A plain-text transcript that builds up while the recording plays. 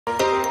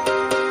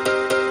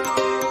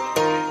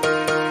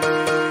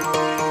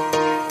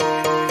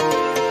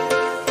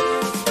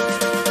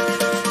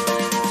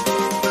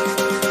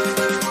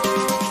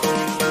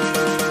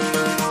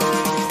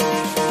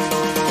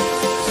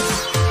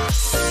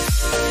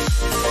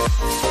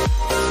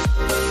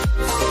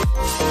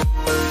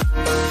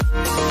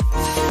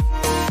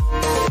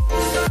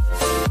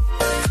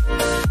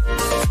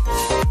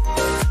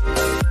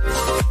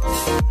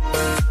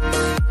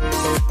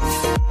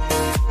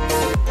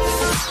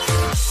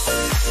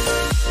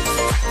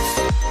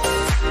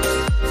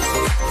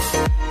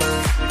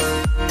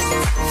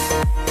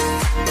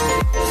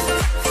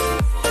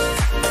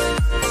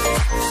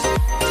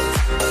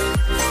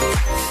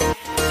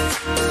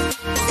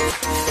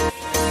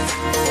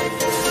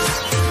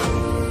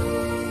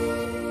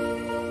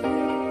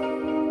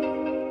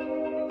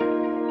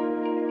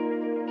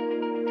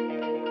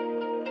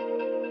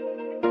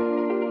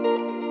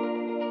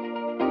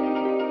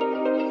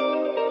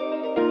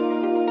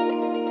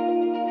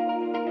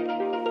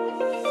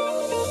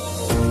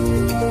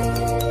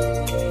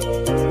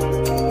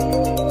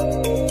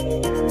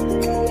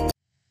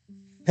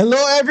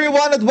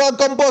everyone at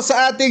welcome po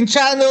sa ating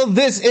channel.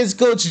 This is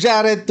Coach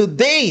Jarret.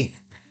 Today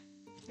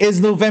is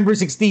November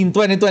 16,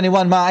 2021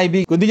 mga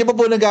kaibigan. Kung di nyo pa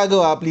po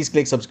nagagawa, please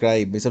click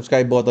subscribe. May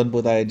subscribe button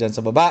po tayo dyan sa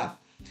baba.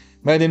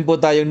 Meron din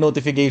po tayong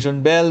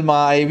notification bell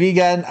mga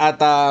kaibigan. At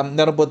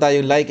meron po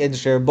tayong like and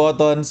share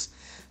buttons.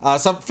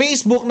 Sa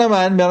Facebook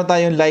naman, meron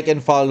tayong like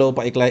and follow.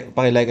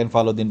 Paki-like and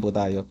follow din po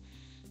tayo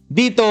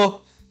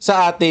dito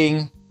sa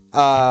ating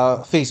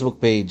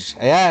Facebook page.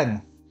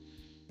 Ayan.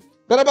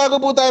 Pero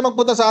bago po tayo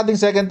magpunta sa ating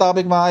second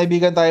topic mga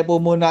kaibigan, tayo po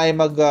muna ay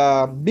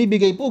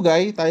magbibigay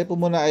pugay. Tayo po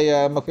muna ay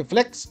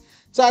mag-flex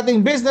sa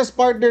ating business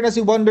partner na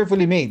si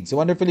Wonderfully Made. Si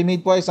Wonderfully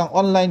Made po ay isang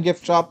online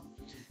gift shop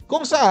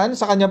kung saan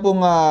sa kanya pong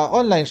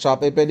online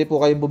shop ay pwede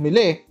po kayong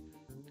bumili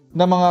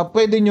ng mga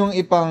pwede nyong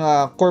ipang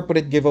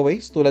corporate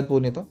giveaways tulad po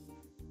nito.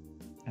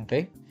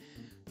 Okay?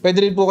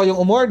 Pwede rin po kayong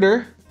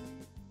umorder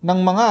ng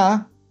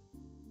mga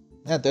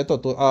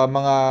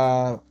mga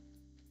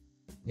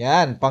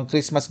pang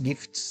Christmas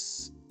gifts.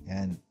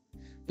 Yan.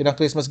 Pinang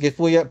Christmas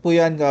gift po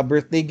yan,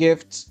 birthday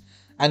gifts,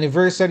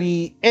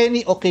 anniversary,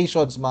 any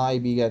occasions mga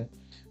kaibigan.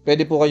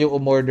 Pwede po kayong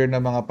umorder ng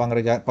mga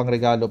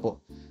pangregalo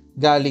po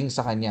galing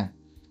sa kanya.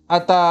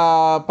 At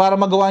para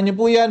magawa niyo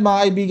po yan mga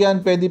kaibigan,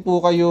 pwede po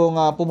kayong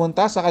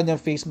pumunta sa kanyang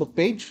Facebook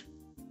page.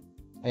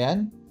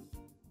 Ayan.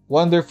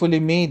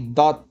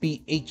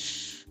 wonderfullymade.ph.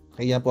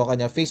 Kaya po ang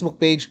kanyang Facebook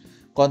page.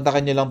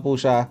 Kontakan niyo lang po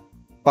siya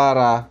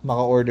para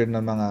maka-order ng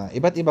mga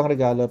iba't ibang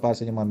regalo para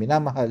sa inyong mga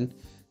minamahal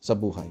sa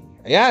buhay.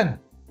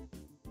 Ayan.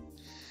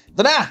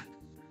 Ito na.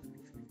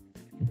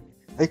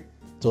 Ay,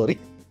 sorry.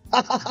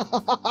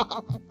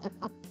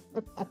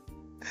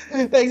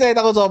 Na-excite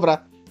ako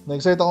sobra.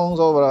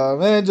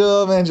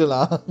 Medyo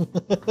lang.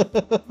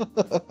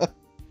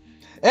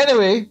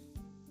 Anyway.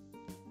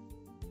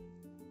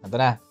 Ito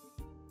na.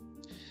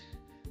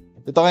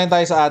 Ito ngayon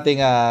tayo sa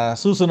ating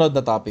susunod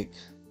na topic.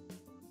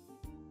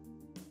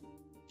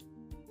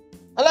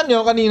 Alam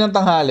nyo, kaninang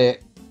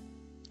tanghali,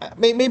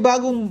 may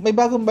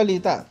bagong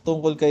balita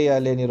tungkol kay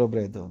Leni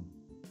Robredo.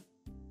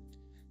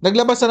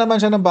 Naglabas na naman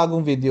siya ng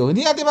bagong video.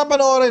 Hindi natin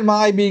mapanoorin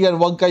mga kaibigan,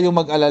 huwag kayong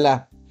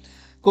mag-alala.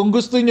 Kung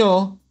gusto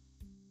nyo,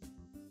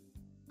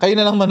 kayo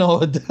na lang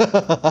manood.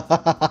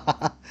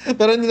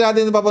 Pero hindi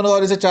natin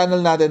papanoorin sa channel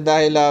natin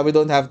dahil we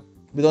don't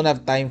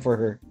have time for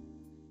her.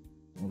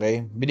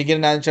 Okay?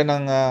 Binigyan natin siya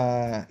ng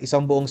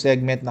isang buong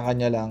segment na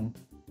kanya lang.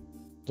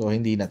 So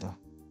hindi na to.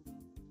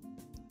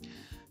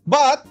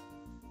 But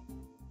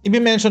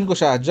i-mention ko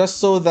siya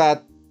just so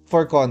that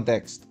for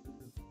context.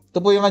 Ito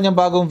po yung kanyang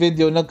bagong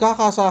video,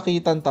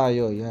 nagkakasakitan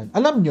tayo. Yan.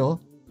 Alam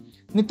nyo,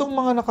 nitong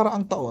mga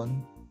nakaraang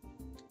taon,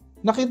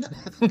 nakita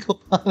natin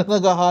kung paano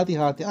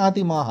naghahati-hati ang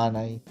ating mga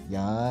hanay.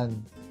 Yan.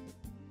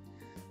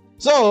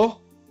 So,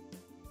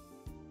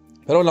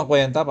 pero walang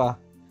kwenta pa.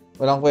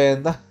 Walang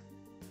kwenta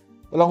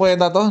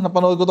to.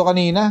 Napanood ko to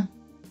kanina.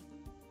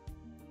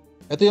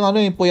 Ito yung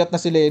yung puyat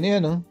na si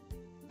Lenny,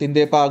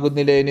 Tindi pagod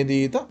ni Lenny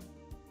dito.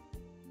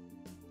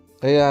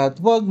 Kaya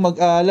huwag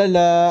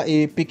mag-alala,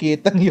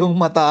 ipikit ang iyong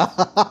mata.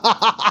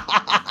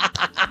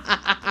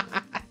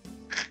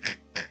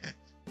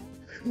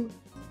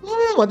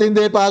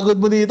 Matindi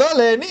pagod mo dito,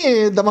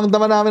 Lenny.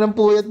 Damang-dama namin ang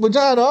puyat mo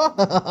dyan, no?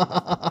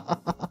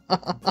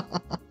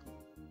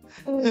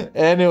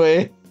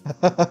 Anyway.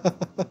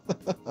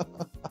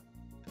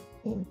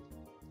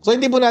 So,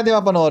 hindi po natin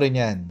mapanoorin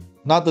yan.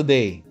 Not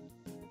today.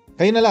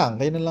 Kayo na lang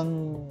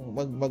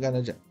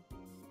mag-ano dyan.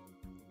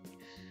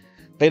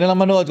 Kayo na lang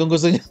manood kung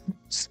gusto niyo.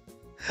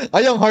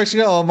 Ay, yung harsh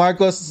nga,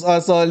 Marcos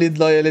Solid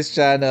Loyalist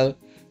Channel.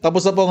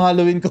 Tapos na pong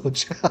Halloween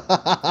coach.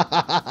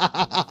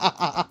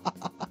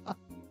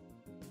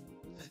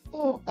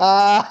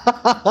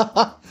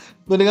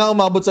 Kung nga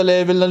umabot sa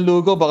level ng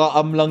lugo, baka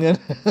lang yan.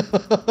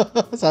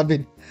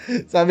 sabi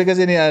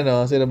kasi ni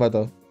sino ba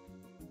to?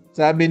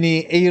 Sabi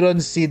ni Aaron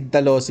Sid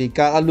Talosi,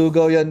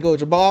 kakalugaw yan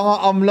coach. Baka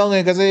nga lang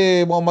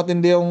kasi mukhang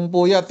matindi yung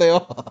puyat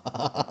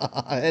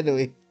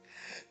Anyway.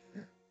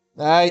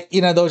 Ay,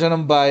 ina daw siya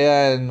ng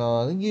bayan,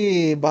 no?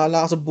 Sige,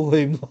 bahala ka sa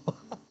buhay mo.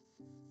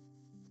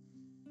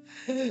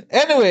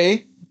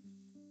 Anyway,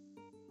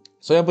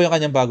 so yan po yung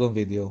kanyang bagong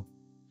video.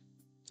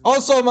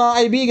 Also, mga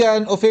kaibigan,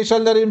 official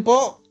na rin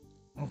po.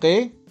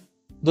 Okay?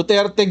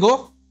 Duterte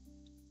go.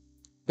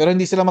 Pero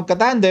hindi sila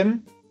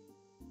magka-tandem.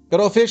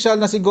 Pero official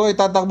na si Go ay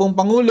tatakbong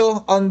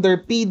Pangulo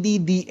under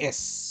PDDS.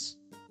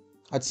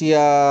 At si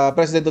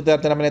President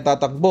Duterte naman ay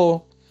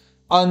tatakbo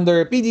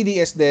under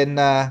PDDS din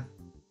na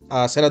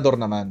senador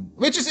naman.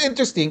 Which is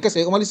interesting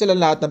kasi umalis sila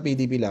lahat ng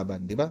PDP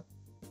laban, di ba?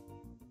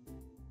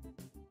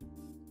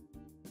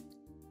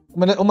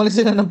 Umalis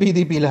sila ng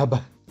PDP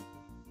laban.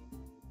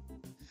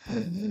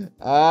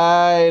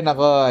 Ay,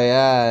 nako,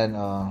 ayan.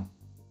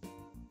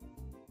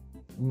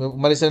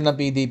 Umalis sila ng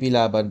PDP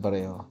laban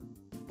pareho.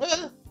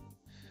 Well,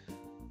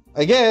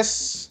 I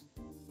guess,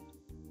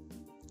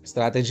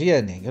 strategy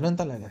yan Ganun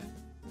talaga.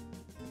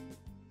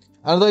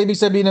 Ano daw ibig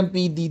sabihin ng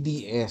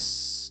PDDS?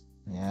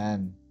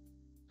 Ayan.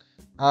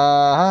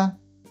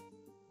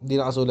 Hindi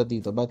nakasulat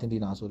dito. Ba't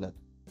hindi nakasulat?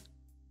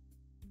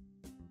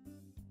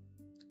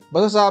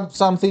 Basta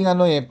something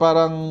ano eh,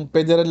 parang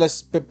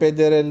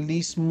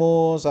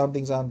federalismo,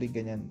 something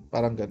ganyan.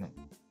 Parang gano'n.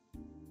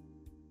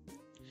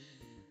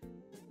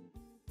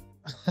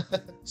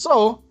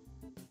 So,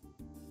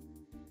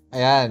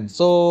 ayan.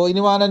 So,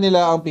 iniwanan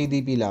nila ang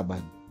PDP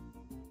laban.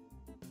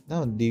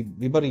 No, di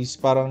ba Riz,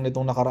 parang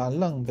nitong nakaraan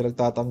lang,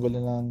 pinagtatanggol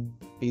na ng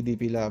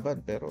PDP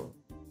laban. Pero,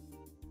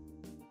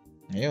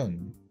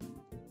 ngayon,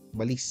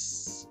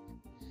 balis.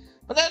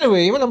 But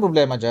anyway, walang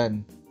problema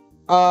dyan.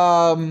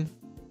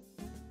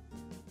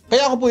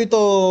 Kaya ako po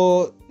ito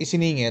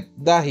isiningit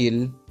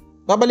dahil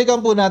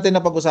babalikan po natin na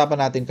pag-usapan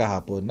natin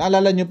kahapon.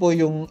 Naalala nyo po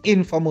yung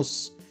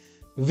infamous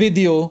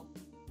video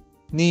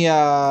ni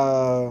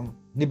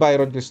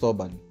Byron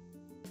Cristobal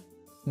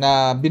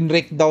na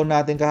bin-breakdown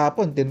natin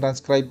kahapon.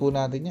 Tin-transcribe po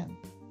natin yan.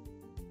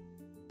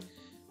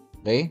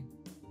 Okay?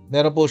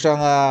 Meron po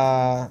siyang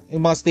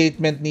yung mga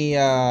statement ni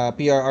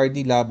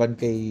PRRD laban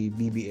kay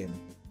BBM.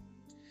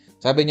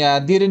 Sabi niya,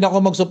 di rin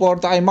ako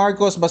magsuporta kay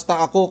Marcos basta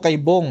ako kay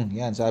Bong.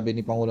 Yan, sabi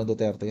ni Pangulong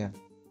Duterte yan.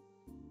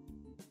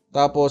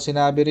 Tapos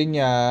sinabi rin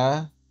niya,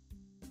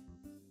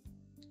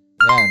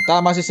 yan,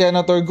 tama si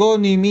Senator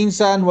Goni,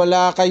 minsan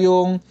wala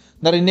kayong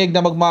narinig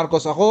na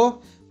mag-Marcos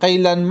ako.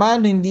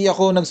 Kailanman hindi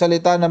ako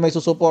nagsalita na may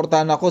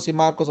susuportahan ako si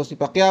Marcos o si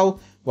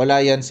Pacquiao.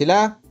 Wala yan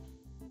sila.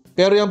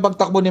 Pero yung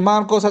pagtakbo ni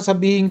Marcos,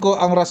 sasabihin ko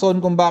ang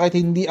rason kung bakit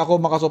hindi ako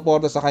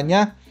makasuporta sa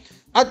kanya.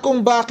 At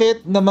kung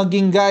bakit na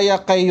maging gaya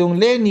kay yung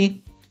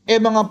Lenny,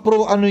 mga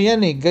pro ano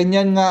yan eh,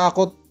 ganyan nga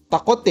ako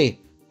takot eh.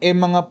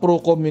 Mga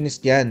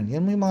pro-communist yan.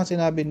 Yan mo yung mga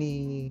sinabi ni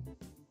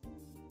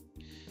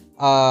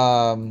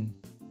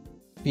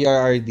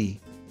PRRD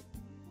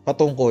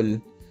patungkol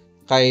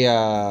kay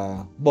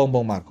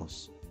Bongbong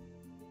Marcos.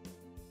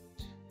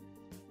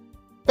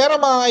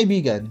 Pero mga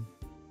kaibigan,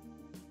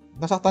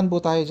 nasaktan po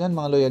tayo dyan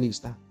mga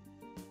loyalista.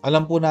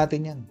 Alam po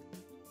natin yan.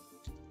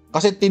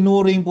 Kasi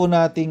tinuring po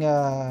nating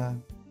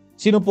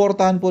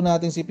sinuportahan po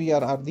natin si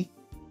PRRD.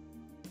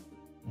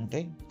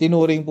 Okay?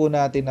 Tinuring po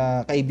natin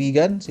na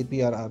kaibigan si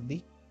PRRD.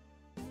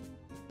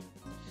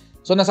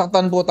 So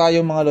nasaktan po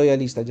tayo mga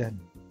loyalista dyan.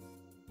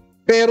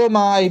 Pero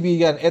mga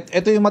kaibigan,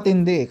 ito yung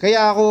matindi.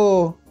 Kaya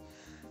ako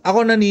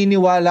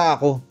naniniwala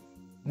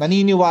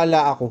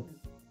ako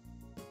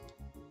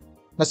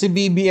na si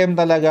BBM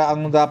talaga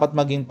ang dapat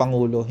maging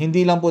pangulo.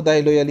 Hindi lang po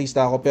dahil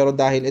loyalista ako, pero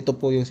dahil ito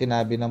po yung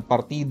sinabi ng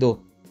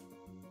partido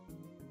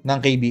ng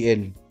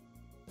KBL.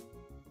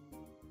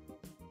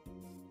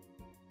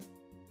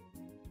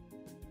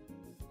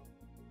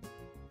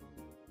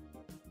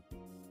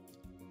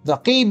 The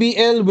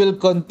KBL will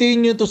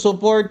continue to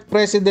support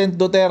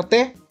President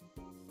Duterte.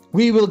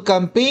 We will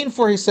campaign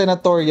for his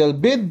senatorial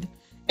bid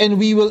and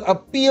we will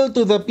appeal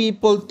to the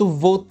people to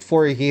vote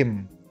for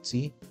him.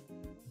 See?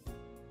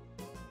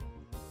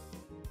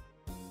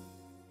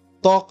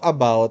 Talk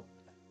about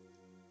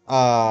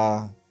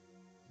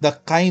the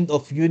kind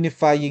of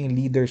unifying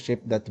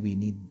leadership that we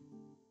need.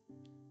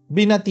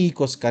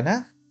 Binatikos ka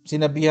na,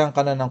 sinabihan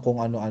ka na ng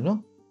kung ano-ano.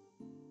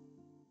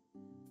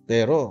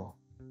 Pero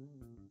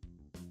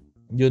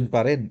yun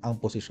pa rin ang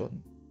posisyon.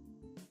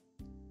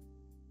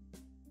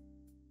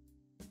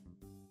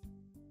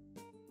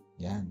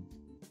 Yan.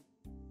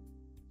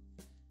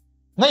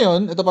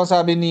 Ngayon, ito pang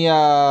sabi ni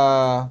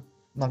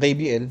ng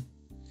KBL,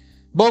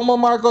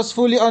 Bongbong Marcos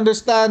fully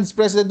understands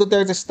President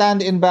Duterte's stand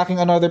in backing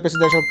another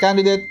presidential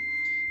candidate.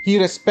 He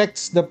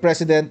respects the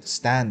president's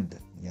stand.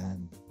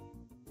 Yan.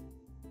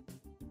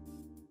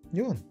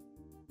 Yun.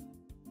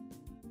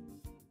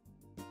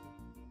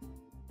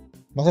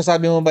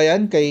 Masasabi mo ba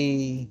yan kay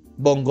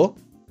Bongo?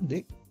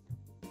 Hindi.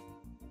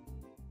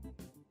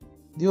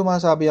 Hindi mo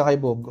masasabi yan kay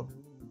Bongo.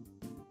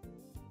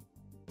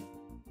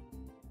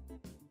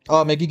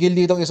 Oh, may gigil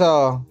ditong isa.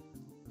 Oh.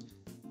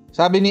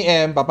 Sabi ni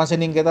M,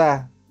 papansinin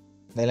kita.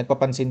 Dahil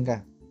nagpapansin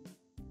ka.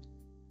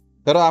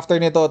 Pero after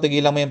nito,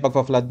 tigilan mo yung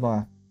pagpa-flood mo.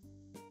 Ha?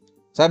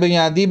 Sabi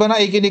niya, di ba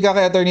naikinig ka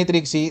kay Attorney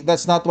Trixie?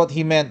 That's not what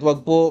he meant.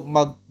 Wag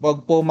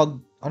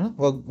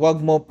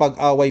mo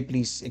pag-away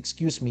please.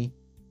 Excuse me.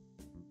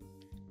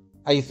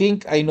 I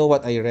think I know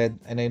what I read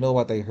and I know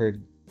what I heard.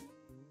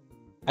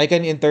 I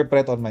can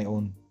interpret on my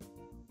own.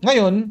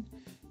 Ngayon,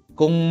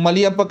 kung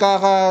mali ang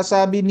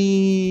pagkakasabi ni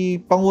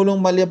Pangulong,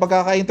 mali ang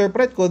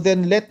pagkaka-interpret ko,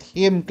 then let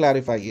him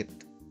clarify it.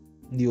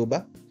 Hindi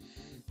ba?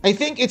 I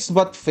think it's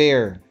but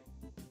fair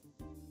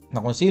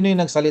na kung sino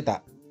yung nagsalita,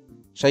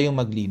 siya yung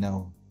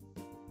maglinaw.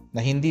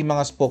 Na hindi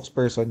mga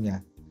spokesperson niya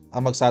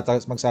ang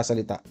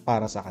magsasalita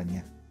para sa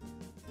kanya.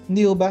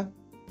 Hindi ba?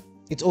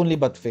 It's only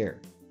but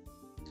fair.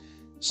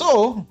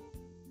 So,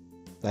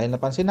 dahil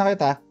napansin na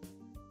kita,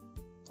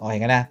 okay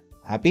ka na?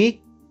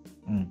 Happy?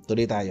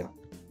 Tuloy tayo.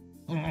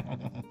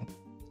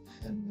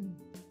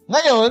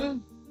 Ngayon,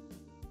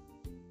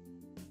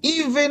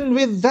 even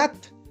with that,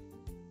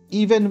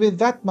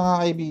 mga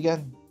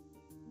kaibigan,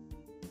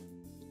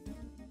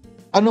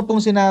 ano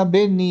pong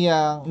sinabi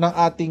ng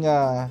ating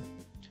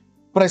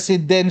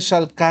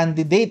presidential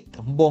candidate,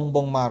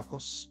 Bongbong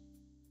Marcos?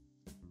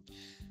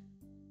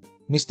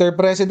 Mr.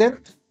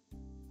 President,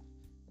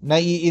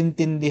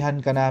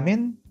 naiintindihan ka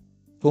namin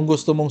kung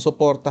gusto mong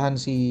suportahan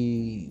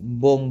si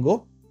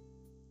Bongo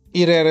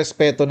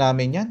irerespeto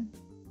namin yan.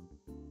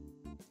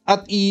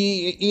 At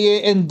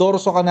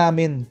i-endorso ka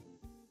namin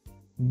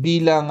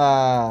bilang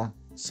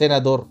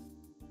senador.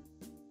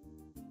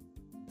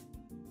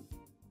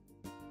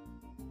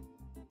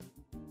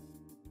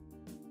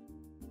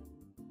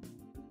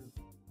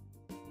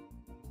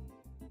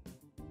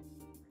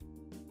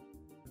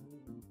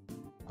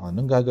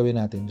 Anong gagawin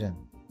natin dyan?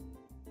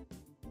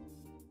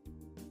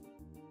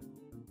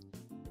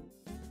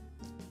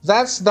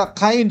 That's the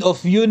kind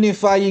of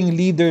unifying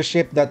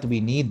leadership that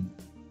we need.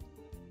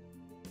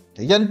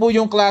 Yan po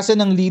yung klase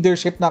ng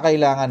leadership na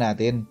kailangan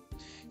natin.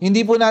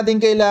 Hindi po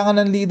natin kailangan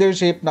ng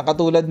leadership na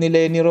katulad ni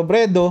Leni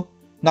Robredo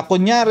na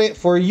kunyari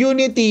for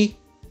unity,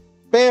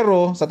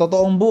 pero sa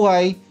totoong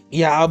buhay,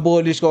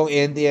 i-abolish ko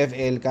ang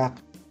NTF-ELCAC.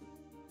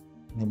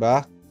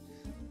 Diba?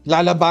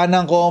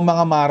 Lalabanan ko ang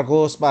mga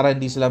Marcos para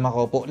hindi sila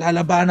makopo.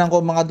 Lalabanan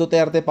ko ang mga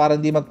Duterte para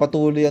hindi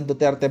magpatuloy ang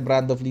Duterte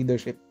brand of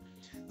leadership.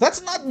 That's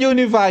not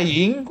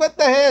unifying. What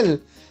the hell?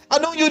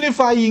 Anong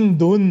unifying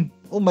dun?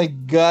 Oh my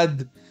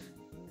God.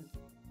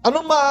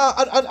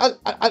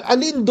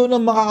 Alin doon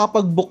ang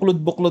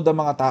makakapagbuklod-buklod ang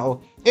mga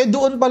tao? Eh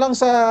doon pa lang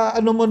sa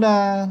mo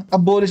na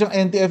abolish ang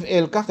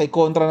NTF-ELCAC kay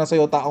kontra na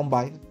sa'yo taong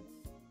bayan.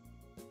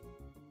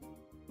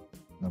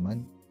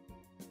 Naman.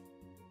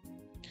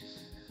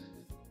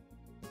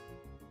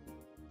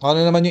 Ano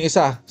naman yung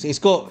isa? Si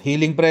Isko,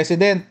 healing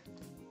president.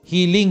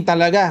 Healing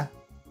talaga.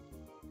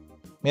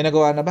 May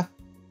nagawa na ba?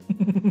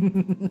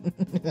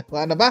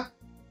 Nagawa na ba?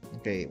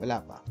 Okay, wala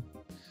pa.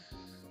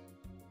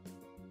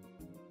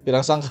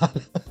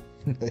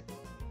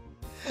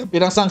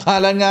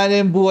 Pinangsangkalan nga niya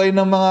yung buhay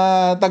ng mga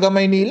taga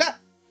Maynila.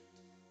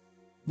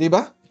 Di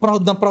ba?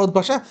 Proud na proud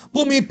pa siya.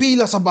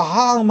 Pumipila sa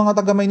bahang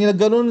mga taga Maynila.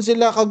 Ganun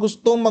sila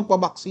kagustong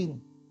magpabaksin.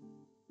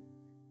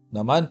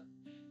 Naman,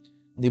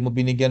 hindi mo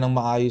binigyan ng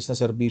maayos na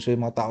serbisyo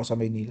yung mga tao sa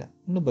Maynila.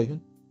 Ano ba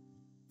yun?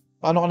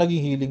 Paano ka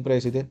naging healing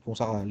president kung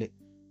sakali?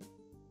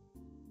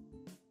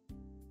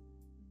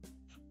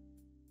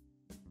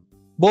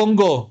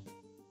 Bongo.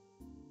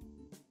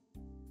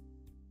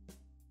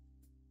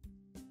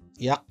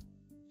 Iyak.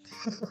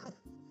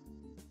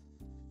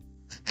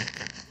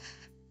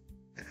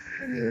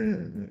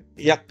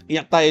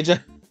 Iyak tayo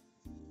dyan.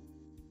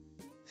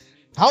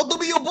 How to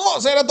be you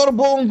po, Senator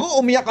Bongo?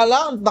 Umiyak ka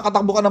lang,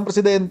 nakatakbo ka ng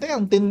presidente.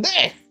 Ang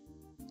tindi.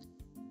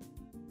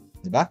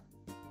 Diba?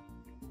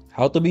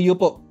 How to be you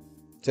po,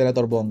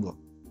 Senator Bongo.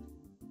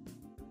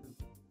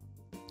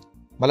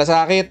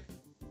 Malasakit.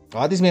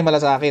 At least may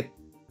malasakit.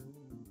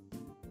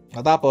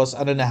 Matapos,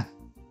 ano na?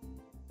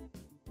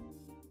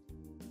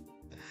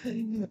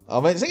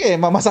 Sige,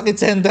 masakit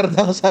center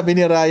daw, sabi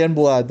ni Ryan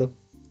Buado.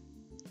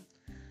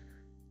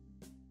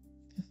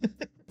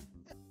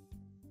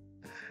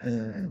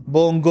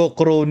 Bongo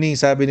crony,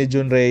 sabi ni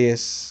Jun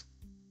Reyes.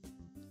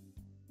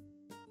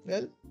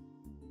 Well,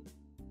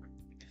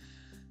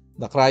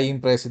 the crying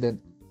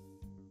president.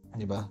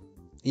 Diba?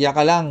 Iyak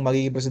ka lang,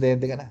 magiging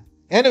presidente ka na.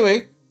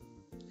 Anyway,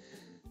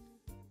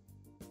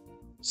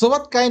 so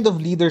what kind of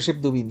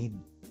leadership do we need?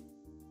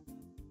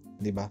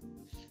 Diba?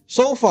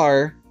 So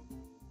far,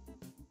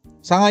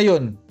 sa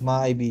ngayon, mga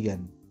kaibigan,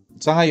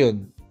 sa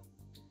ngayon,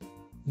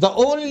 the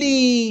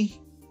only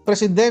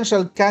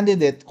presidential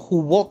candidate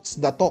who walks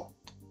the talk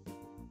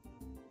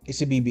is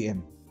si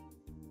BBM.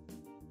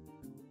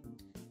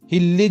 He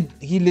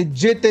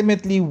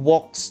legitimately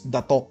walks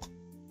the talk.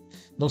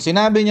 Nung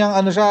sinabi niyang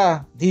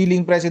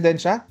healing president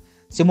siya,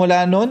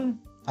 simula nun,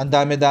 ang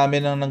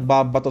dami-dami nang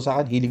nagbabato sa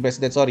akin,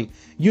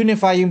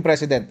 unifying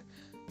president.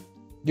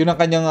 Yun ang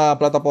kanyang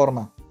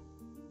plataforma.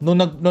 Nung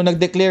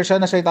nag-declare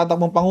siya na siya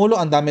tatakbong pangulo,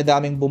 ang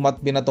dami-daming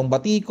binatong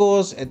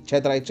batikos,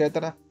 etc.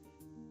 etc.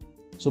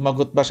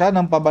 Sumagot ba siya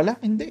ng pabala?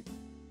 Hindi.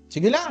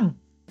 Sige lang.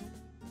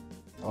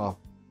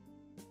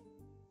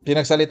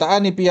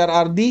 Pinagsalitaan ni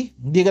PRRD,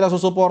 hindi ka na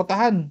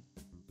susuportahan.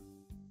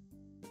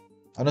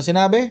 Ano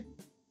sinabi?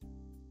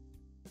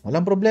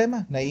 Walang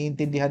problema,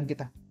 naiintindihan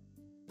kita.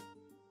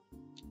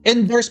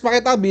 Endorse pa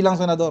kita bilang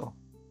senador.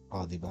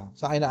 Diba?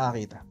 Sa akin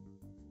nakakita.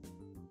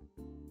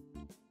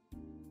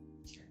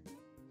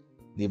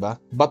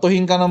 Diba?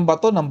 Batuhin ka ng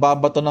bato, nang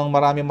babato ng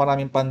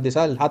maraming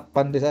pandesal, hot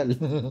pandesal.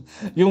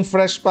 Yung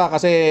fresh pa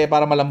kasi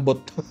para malambot.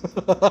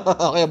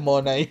 Kaya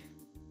monay.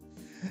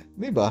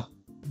 Diba?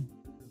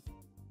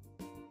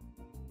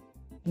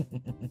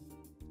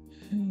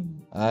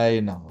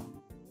 Ay, nako.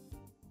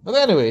 But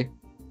anyway,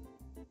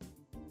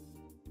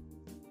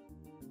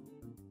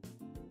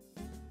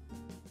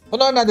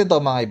 unahin natin ito,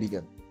 mga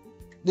kaibigan.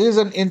 This is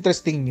an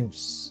interesting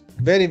news.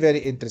 Very, very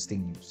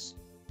interesting news.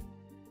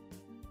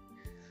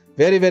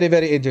 Very, very,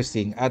 very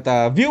interesting. At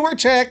viewer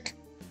check.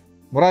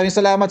 Maraming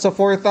salamat sa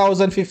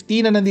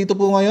 4,015 na nandito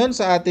po ngayon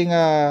sa ating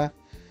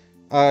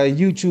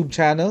YouTube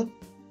channel.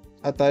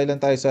 At ilan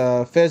tayo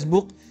sa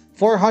Facebook.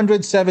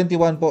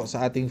 471 po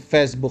sa ating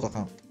Facebook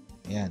account.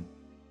 Ayan.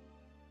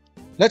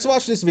 Let's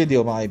watch this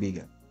video, mga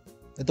kaibigan.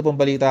 Ito pong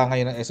balita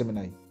ngayon ng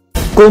SMNI.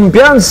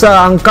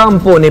 Kumpiyansa ang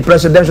kampo ni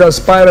Presidential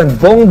Aspirant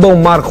Bongbong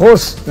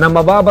Marcos na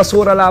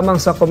mababasura lamang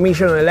sa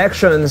Commission on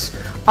Elections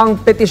ang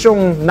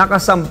petisyong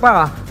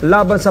nakasampa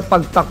laban sa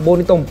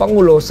pagtakbo nitong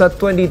Pangulo sa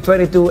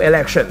 2022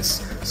 elections.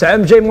 Sa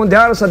MJ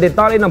Mondial sa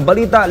detalye ng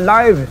balita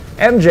live,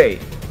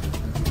 MJ.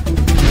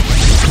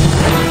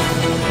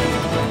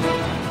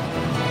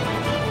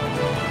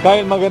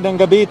 Kyle,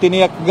 magandang gabi.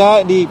 Tiniyak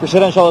nga ni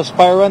Presidential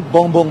Aspirant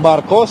Bongbong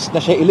Marcos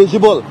na siya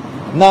eligible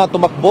na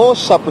tumakbo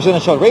sa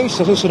presidential race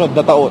sa susunod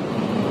na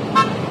taon.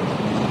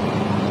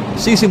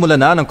 Sisimula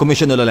na ng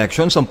Commission on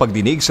Elections ang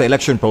pagdinig sa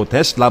election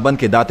protest laban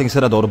kay dating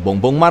Senador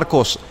Bongbong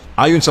Marcos.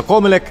 Ayon sa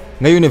COMELEC,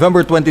 ngayon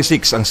November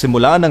 26 ang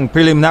simula ng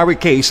preliminary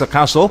case sa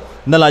kaso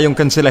na layong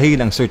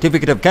kanselahin ang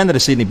Certificate of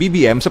Candidacy ni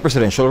BBM sa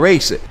presidential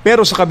race.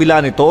 Pero sa kabila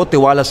nito,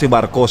 tiwala si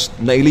Marcos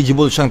na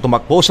eligible siyang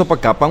tumakbo sa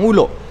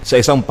pagkapangulo. Sa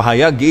isang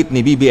pahayag, giit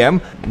ni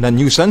BBM na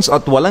nuisance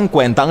at walang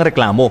kwenta ang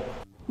reklamo.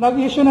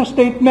 Nag-issue ng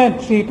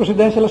statement si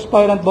Presidential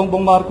Aspirant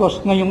Bongbong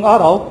Marcos ngayong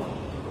araw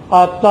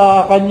at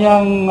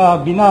kanyang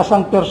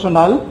binasang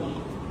personal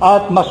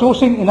at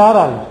masusing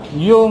inaral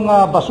yung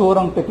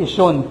basurang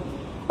petisyon.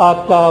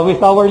 At with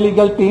our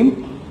legal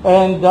team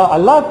and a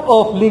lot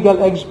of legal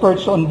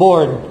experts on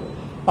board,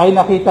 ay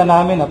nakita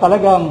namin na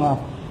talagang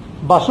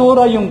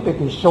basura yung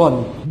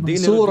petisyon.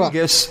 Basura.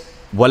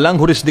 Walang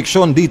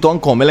jurisdiksyon dito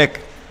ang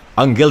COMELEC.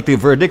 Ang guilty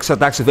verdict sa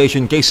tax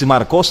evasion case si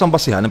Marcos ang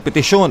basihan ng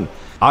petisyon.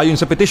 Ayon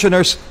sa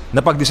petitioners,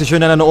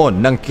 napagdesisyon na noon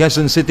ng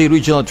Quezon City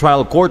Regional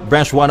Trial Court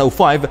Branch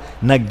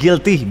 105 na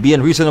guilty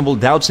beyond reasonable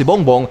doubt si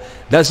Bongbong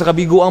dahil sa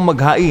kabiguang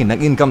maghain ng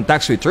income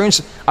tax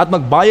returns at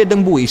magbayad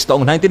ng buwis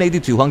taong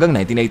 1982 hanggang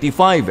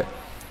 1985.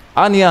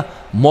 Anya,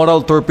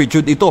 moral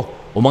turpitude ito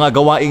o mga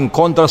gawaing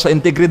kontra sa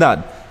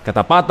integridad,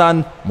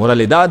 katapatan,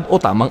 moralidad o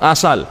tamang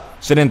asal.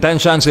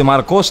 Sinintensyahan si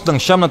Marcos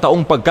ng 9 na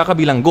taong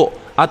pagkakabilanggo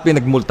at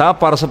pinagmulta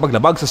para sa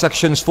paglabag sa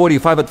Sections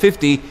 45 at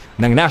 50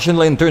 ng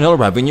National Internal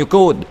Revenue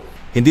Code.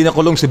 Hindi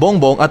nakulong si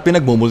Bongbong at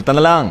pinagmumulta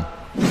na lang.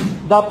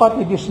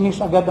 Dapat i-dismiss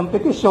agad ang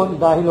petisyon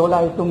dahil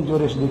wala itong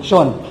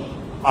jurisdiction.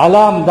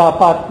 Alam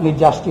dapat ni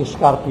Justice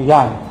Carpio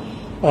yan.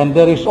 And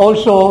there is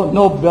also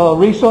no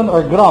reason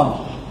or ground.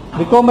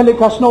 The COMELEC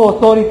has no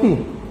authority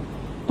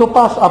to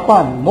pass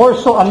upon, more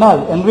so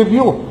annul and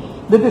review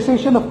the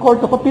decision of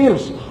Court of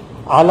Appeals.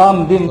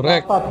 Alam din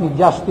dapat ni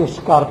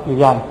Justice Carpio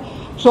yan.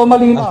 So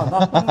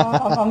malinaw,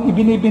 ang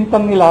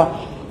ibinibintang nila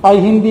ay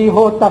hindi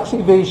ho tax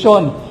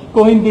evasion,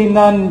 kung hindi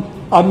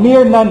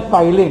mere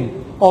non-filing.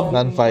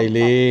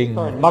 Non-filing.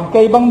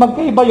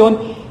 Magkaiba yon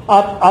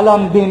at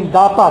alam din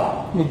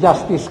dapat ni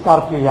Justice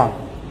Carpio yan.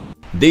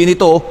 Diin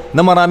ito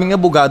na maraming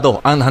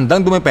abogado ang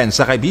handang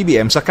dumepensa kay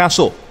BBM sa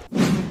kaso.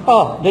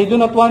 They do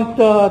not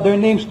want their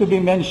names to be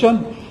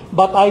mentioned,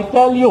 but I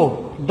tell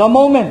you, the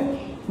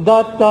moment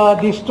that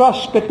this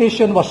trust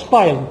petition was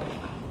filed,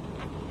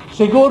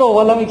 siguro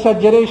walang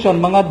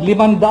exaggeration, mga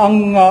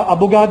 500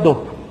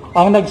 abogado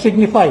ang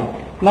nag-signify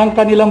ng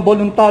kanilang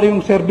voluntaryong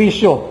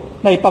serbisyo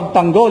na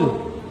ipagtanggol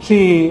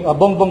si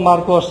Bongbong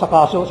Marcos sa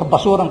kaso, sa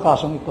basurang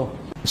kasong ito.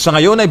 Sa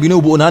ngayon ay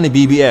binubuo na ni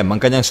BBM ang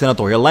kanyang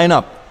senatorial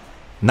lineup.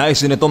 Nais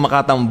din ito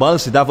makatambal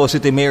si Davao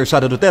City Mayor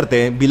Sara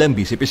Duterte bilang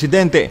Vice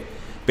Presidente.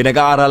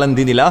 Pinag-aaralan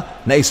din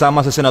nila na isama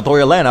sa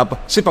senatorial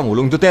lineup si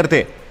Pangulong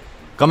Duterte.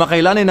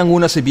 Kamakailan ay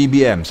nanguna si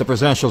BBM sa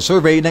presidential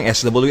survey ng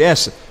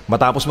SWS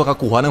matapos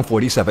makakuha ng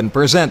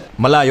 47%.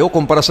 Malayo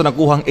kumpara sa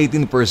nakuhang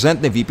 18%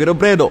 ni VP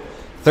Robredo,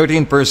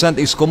 13%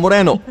 Isko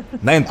Moreno,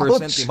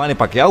 9% ni Manny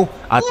Pacquiao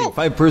at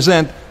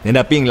 5% ni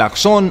Naping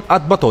Lacson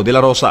at Bato de la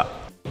Rosa.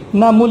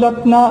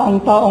 Namulat na ang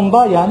taong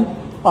bayan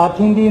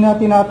at hindi na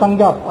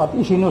tinatanggap at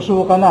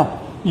isinusuka na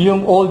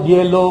yung old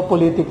yellow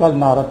political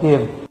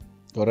narrative.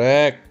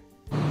 Correct.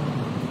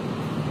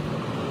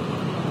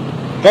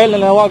 Kaya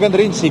nanawagan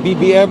rin si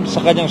BBM sa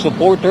kanyang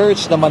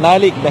supporters na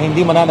manalig na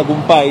hindi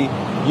mananagumpay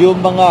yung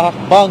mga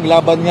hakbang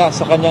laban niya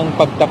sa kanyang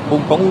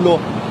pagtakbong Pangulo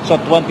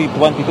sa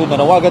 2022.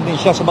 Nanawagan din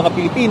siya sa mga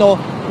Pilipino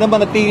na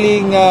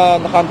manatiling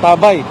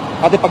nakantabay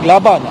at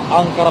ipaglaban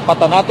ang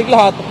karapatan nating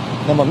lahat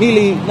na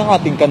mamili ng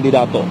ating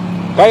kandidato.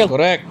 Kyle?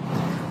 Correct.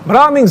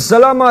 Maraming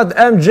salamat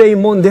MJ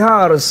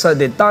Mondihar sa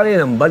detalye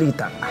ng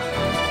balita.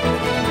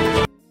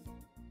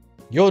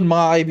 Yun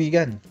mga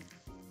kaibigan.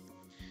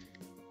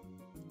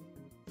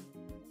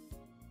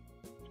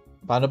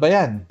 Paano ba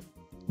yan?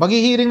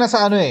 Maghihiring na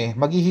sa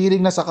maghihiring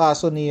na sa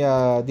kaso ni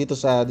dito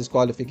sa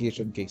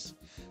disqualification case.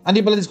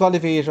 Hindi pala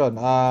disqualification,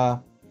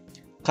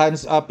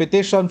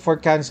 petition for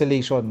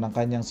cancellation ng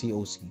kanyang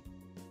COC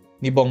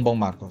ni Bongbong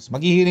Marcos.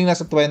 Maghihiring na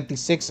sa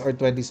 26 or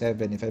 27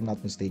 if I'm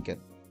not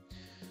mistaken.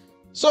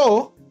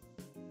 So,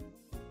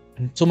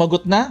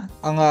 sumagot na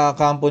ang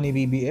kampo ni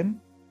BBM.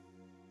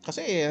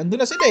 Kasi andun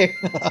na sila eh.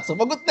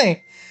 Sumagot na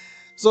eh.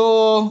 So,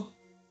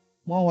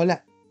 mukhang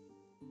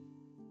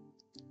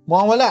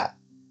wala.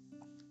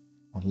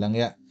 Walang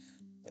ya.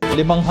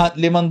 500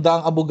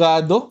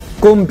 abogado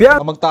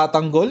Kumpya.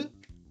 magtatanggol.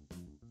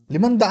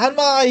 500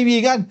 mga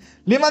kaibigan.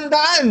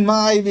 500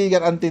 mga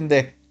kaibigan.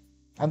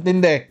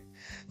 Antindi.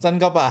 San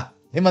ka pa?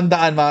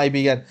 500 mga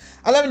kaibigan.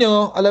 Alam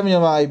nyo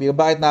mga kaibigan,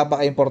 bakit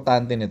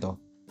napaka-importante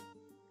nito?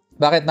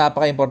 Bakit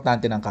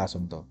napaka-importante ng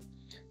kasong to?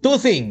 Two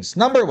things.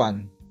 Number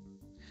one,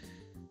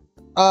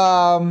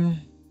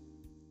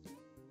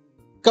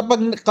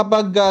 kapag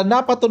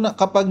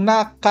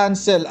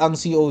na-cancel ang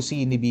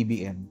COC ni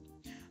BBM,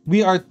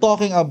 we are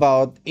talking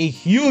about a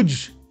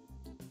huge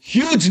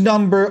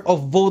number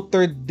of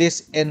voter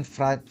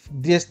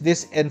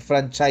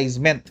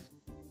disenfranchisement.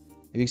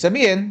 Ibig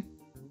sabihin,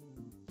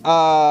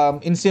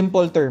 in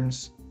simple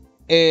terms,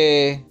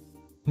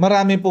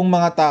 marami pong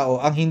mga tao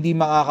ang hindi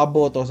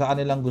makakaboto sa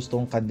kanilang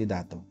gustong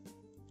kandidato.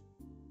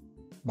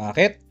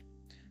 Bakit?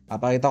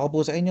 Papakita ko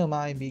po sa inyo,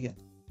 mga kaibigan.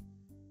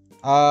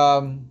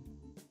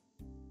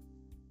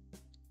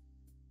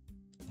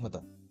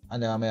 Ano,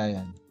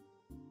 mamaya yan.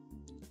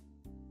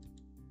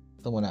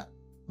 Ito muna.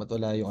 Ba't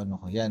wala yung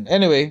ano ko? Yan.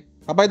 Anyway,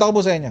 papakita ko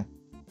po sa inyo.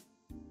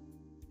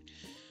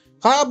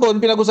 Kahapon,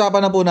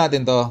 pinag-usapan na po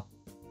natin to.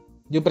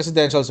 Yung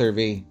presidential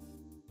survey.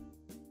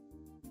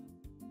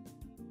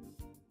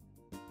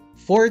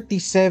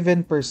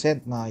 47%,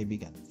 mga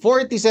kaibigan.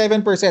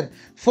 47%.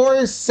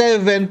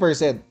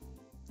 47%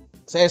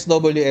 sa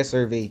SWS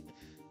survey.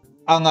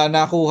 Ang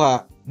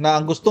nakuha na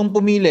ang gustong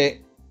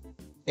pumili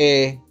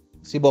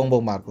si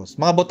Bongbong Marcos.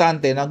 Mga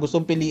botante na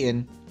gustong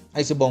piliin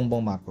ay si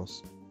Bongbong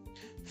Marcos.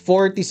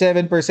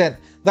 47%.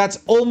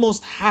 That's almost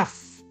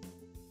half.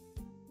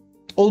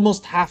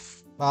 Almost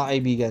half, mga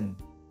kaibigan.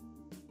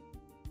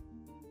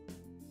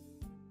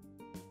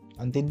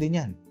 Ang tindi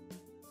niyan.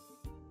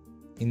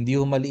 Hindi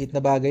maliit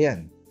na bagay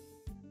yan.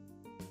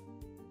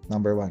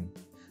 Number 1.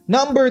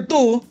 Number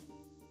 2,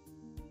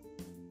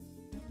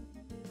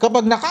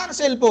 kapag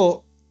na-cancel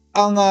po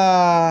ang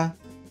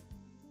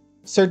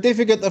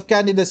Certificate of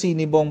Candidacy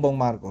ni Bongbong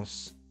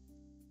Marcos,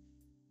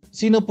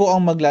 sino po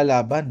ang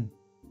maglalaban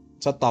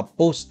sa top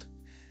post?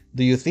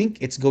 Do you think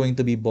it's going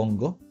to be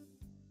Bongo?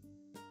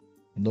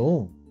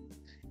 No.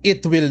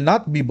 It will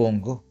not be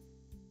Bongo.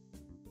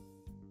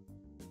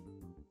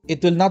 It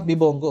will not be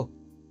Bongo.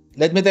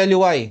 Let me tell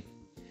you why.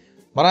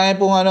 Marami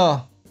pong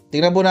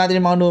tingnan po natin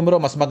yung mga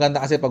numero. Mas maganda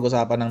kasi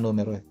pag-usapan ng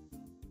numero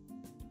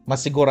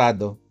Mas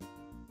sigurado.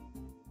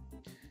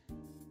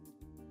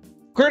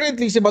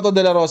 Currently, si Bato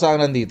de la Rosa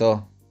ang nandito.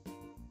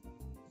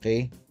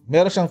 Okay?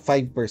 Meron siyang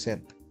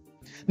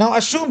 5%. Now,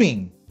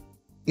 assuming,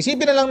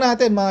 isipin na lang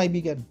natin, mga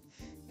kaibigan.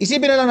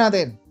 Isipin na lang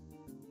natin.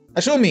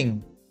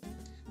 Assuming,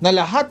 na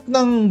lahat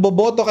ng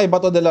boboto kay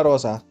Bato de la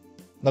Rosa,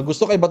 na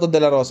gusto kay Bato de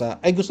la Rosa,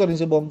 ay gusto rin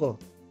si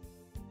Bongo.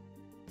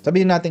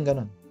 Sabihin natin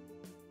ganun.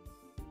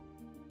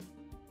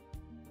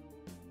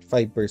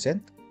 5%?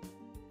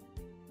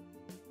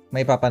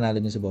 May papanalo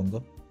niyo si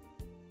Bongo?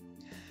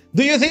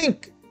 Do you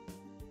think?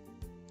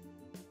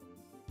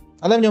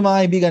 Alam niyo,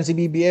 mga kaibigan, si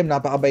BBM,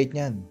 napakabait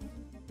niyan.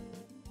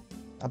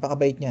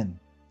 Napakabait niyan,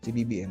 si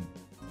BBM.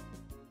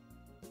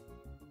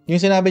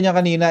 Yung sinabi niya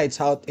kanina, it's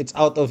out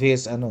of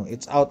his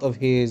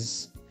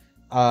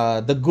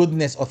the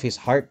goodness of his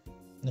heart,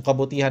 yung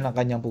kabutihan ng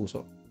kanyang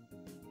puso.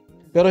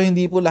 Pero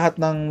hindi po lahat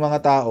ng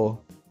mga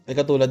tao ay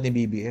katulad ni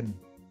BBM.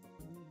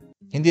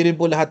 Hindi rin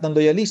po lahat ng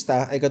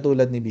loyalista ay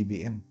katulad ni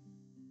BBM.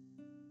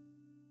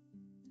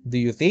 Do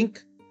you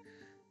think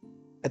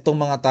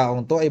itong mga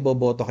taong to ay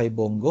boboto kay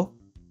Bongo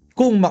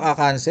kung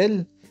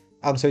makakancel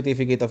ang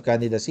Certificate of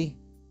Candidacy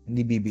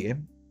ni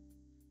BBM?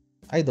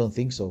 I don't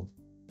think so.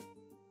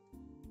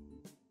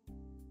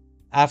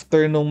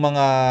 After nung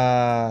mga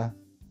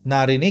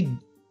narinig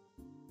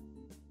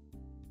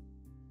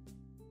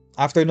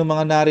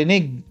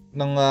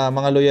ng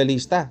mga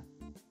loyalista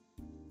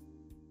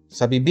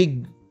sa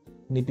bibig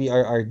ni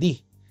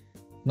PRRD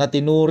na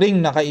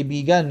tinuring na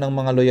kaibigan ng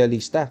mga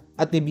loyalista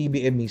at ni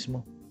BBM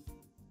mismo.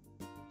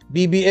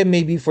 BBM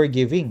may be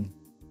forgiving.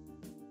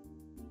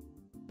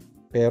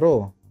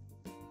 Pero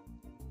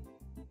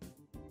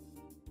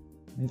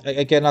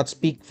I cannot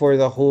speak for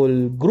the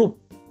whole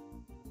group.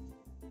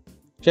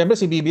 Siyempre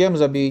si BBM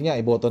sabihin niya,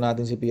 iboto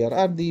natin si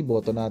PRRD,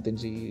 boto natin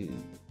si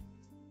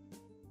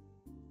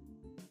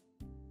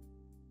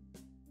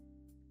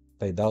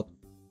I doubt.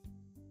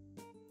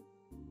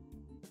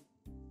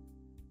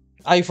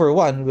 I, for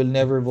one, will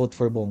never vote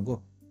for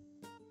Bongo.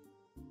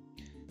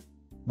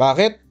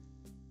 Bakit?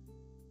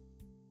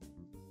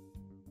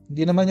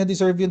 Hindi naman niya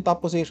deserve yung top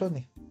position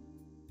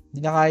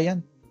Hindi niya kaya yan.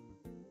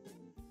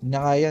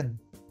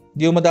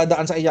 Hindi yung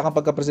madadaan sa iyak ang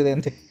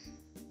pagka-presidente.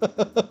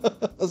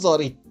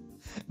 Sorry.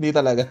 Hindi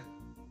talaga.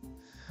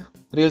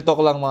 Real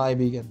talk lang, mga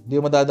kaibigan. Hindi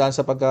yung madadaan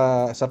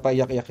sa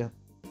paiyak-iyak yan.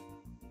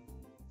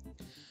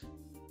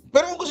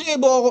 Pero kung gusto niyo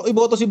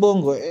iboto si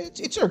Bongo,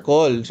 it's your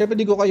call. Siyempre,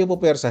 di ko kayo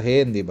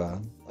pupersahin, di ba?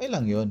 Okay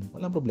lang yun.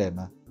 Walang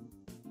problema.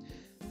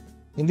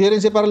 Hindi rin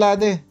si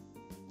Parlade.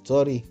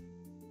 Sorry.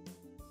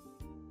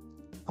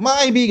 Mga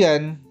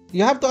kaibigan,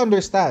 you have to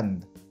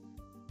understand.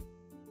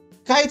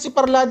 Kahit si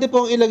Parlade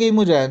po ang ilagay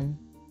mo dyan,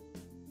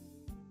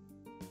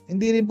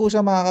 hindi rin po siya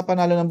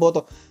makakapanalo ng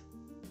boto.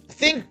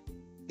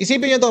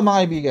 Isipin nyo to, mga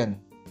kaibigan.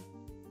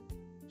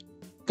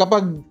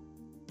 Kapag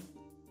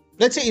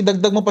let's say,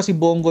 idagdag mo pa si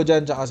Bongo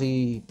dyan tsaka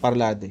si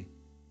Parlade.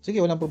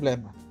 Sige, walang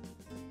problema.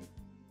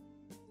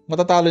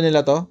 Matatalo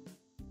nila to?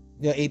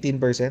 Yung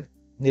 18%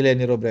 ni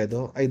Lenny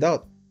Robredo? I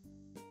doubt.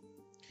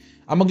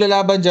 Ang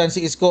maglalaban dyan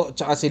si Isko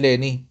tsaka si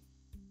Lenny.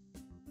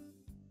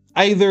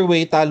 Either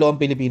way, talo ang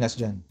Pilipinas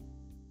dyan.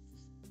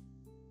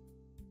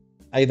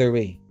 Either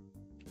way.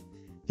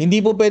 Hindi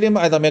po pwede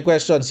may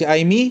question. Si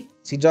Aimee,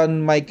 si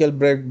John Michael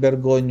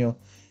Bergonio,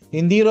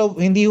 hindi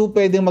po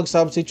pwedeng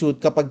mag-substitute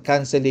kapag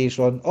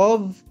cancellation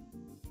of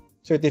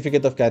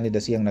Certificate of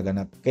Candidacy ang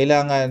naganap.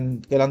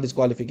 Kailangan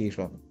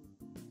disqualification.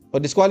 O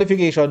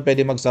disqualification,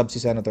 pwede mag-sub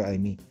si Senator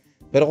Aimee.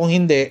 Pero kung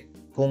hindi,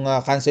 kung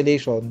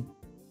cancellation,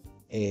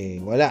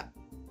 wala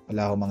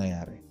akong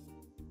mangyayari.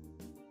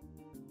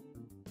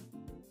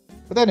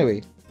 But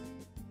anyway,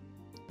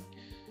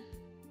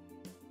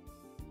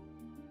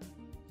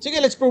 sige,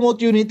 let's promote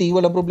unity.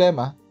 Walang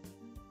problema.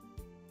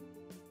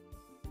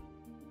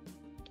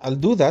 I'll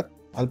do that.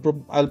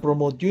 I'll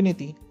promote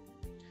unity.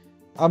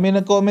 May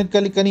nag-comment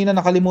kanina,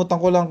 nakalimutan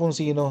ko lang kung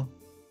sino.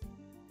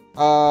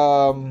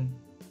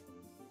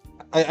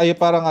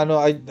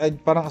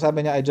 Parang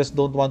sabi niya, I just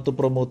don't want to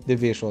promote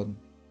division.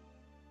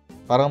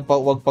 Parang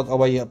wag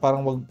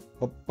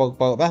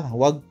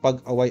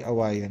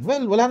pag-away-awayan.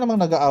 Well, wala namang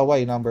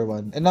nag-aaway, number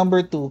 1. And number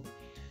 2,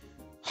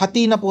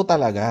 hati na po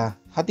talaga.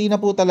 Hati na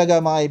po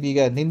talaga, mga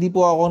kaibigan. Hindi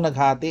po ako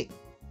naghati.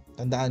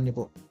 Tandaan niyo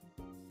po.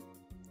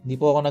 Hindi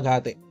po ako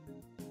naghati.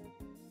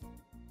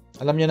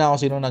 Alam niyo na ako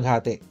sino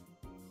naghati.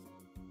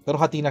 Pero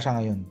hati na siya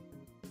ngayon.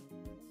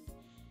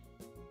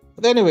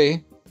 But anyway,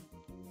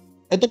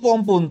 ito po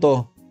ang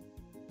punto.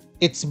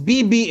 It's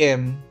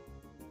BBM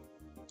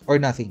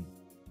or nothing.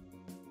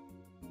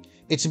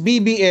 It's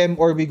BBM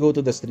or we go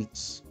to the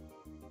streets.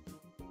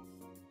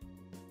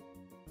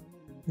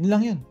 Yun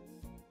lang yan.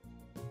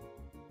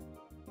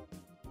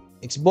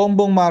 It's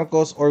Bongbong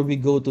Marcos or we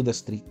go to the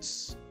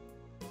streets.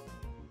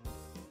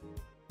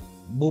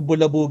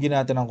 Bubulabugin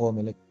natin ang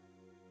COMELEC.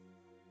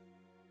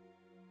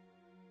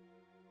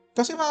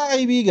 Kasi mga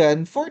kaibigan,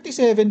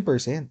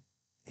 47%.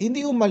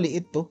 Hindi yung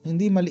maliit to.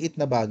 Hindi maliit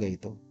na bagay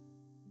to.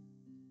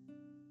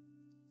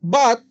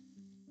 But,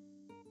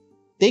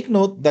 take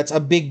note, that's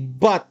a big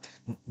but.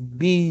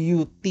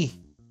 B-U-T.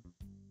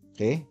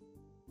 Okay?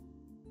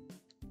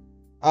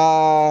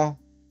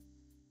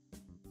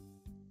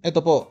 Ito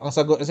po, ang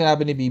sagot na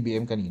sinabi ni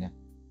BBM kanina.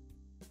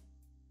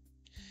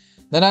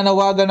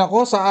 Nananawagan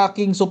ako sa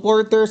aking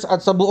supporters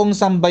at sa buong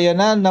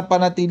sambayanan na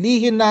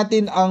panatilihin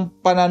natin ang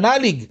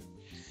pananalig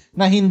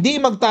na hindi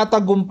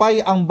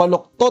magtatagumpay ang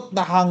baluktot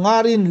na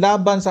hangarin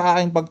laban sa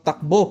aking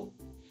pagtakbo.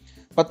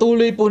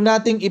 Patuloy po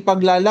nating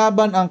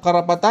ipaglalaban ang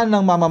karapatan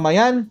ng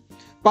mamamayan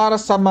para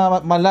sa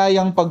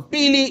malayang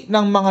pagpili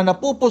ng mga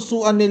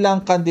napupusuan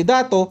nilang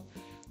kandidato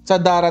sa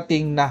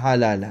darating na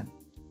halalan.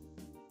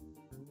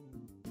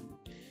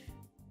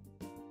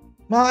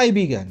 Mga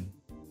kaibigan,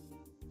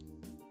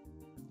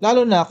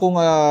 lalo na kung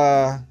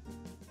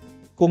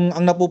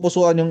ang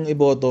napupusuan yung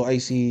iboto ay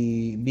si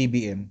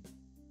BBM,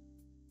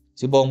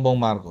 si Bongbong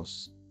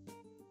Marcos,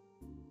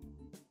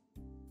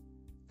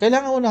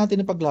 kailangan mo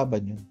natin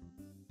ipaglaban yun.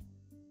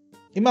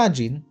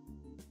 Imagine,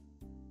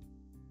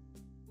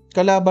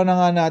 kalaban na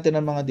nga natin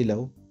ang mga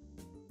dilaw.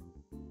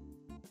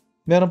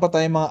 Meron pa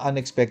tayong mga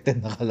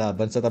unexpected na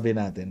kalaban sa tabi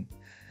natin.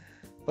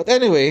 But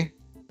anyway,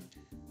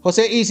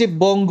 Jose isip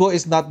Bongo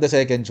is not the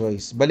second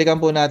choice.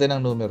 Balikan po natin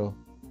ang numero.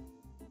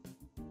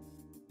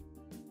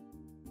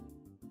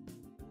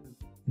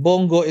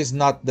 Bongo is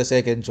not the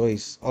second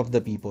choice of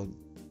the people.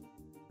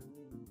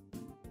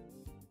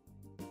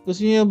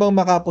 Gusto niyo bang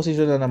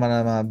makaposisyon na naman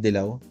ng mga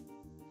dilaw?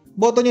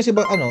 Boto niyo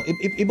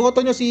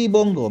iboto niyo si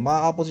Bongo,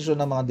 makakaposisyon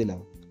ng mga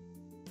dilaw.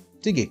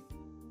 Sige.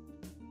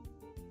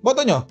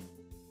 Boto niyo.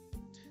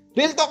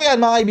 Real talk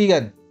yan, mga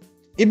kaibigan.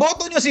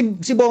 Iboto niyo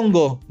si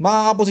Bongo,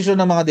 makakaposisyon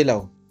ng mga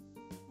dilaw.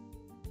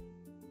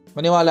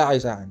 Maniwala kayo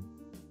sa akin.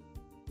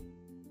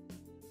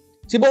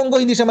 Si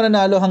Bongo hindi siya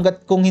mananalo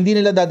hanggat kung hindi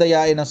nila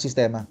dadayain ng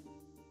sistema.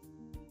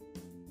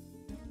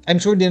 I'm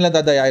sure hindi nila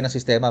dadayain ng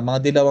sistema. Mga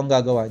dilaw ang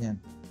gagawa niyan.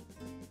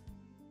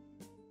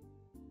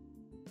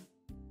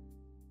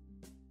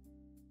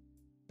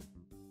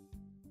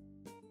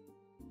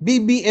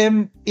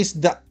 BBM is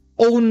the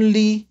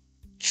only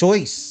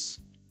choice.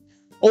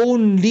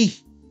 Only.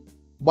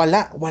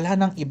 Wala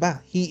nang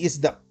iba. He is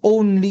the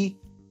only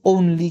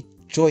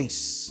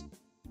choice.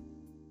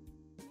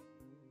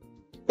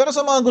 Pero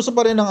sa mga gusto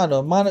pa rin ng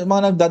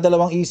mga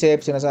nagdadalawang isip,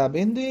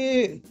 sinasabi, hindi,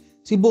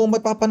 si Bongo,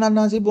 may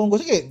papananan si Bongo.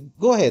 Sige,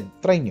 go ahead,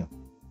 try nyo.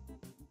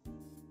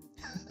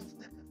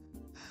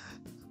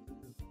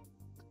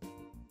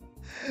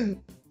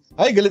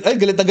 Ay, galit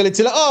na galit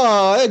sila.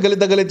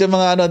 Galit na galit yung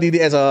mga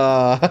DDS.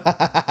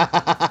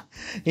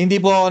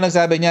 Hindi po ako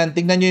nagsabi niyan.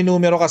 Tingnan nyo yung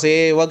numero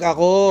kasi. Wag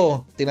ako.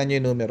 Tingnan nyo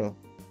yung numero.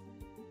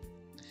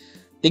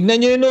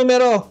 Tingnan nyo yung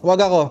numero. Wag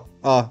ako.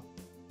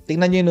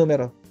 Tingnan nyo yung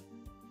numero.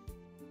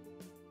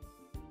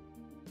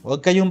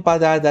 Wag kayong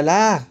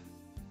padadala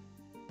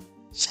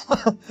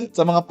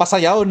sa mga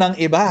pasayaw ng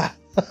iba.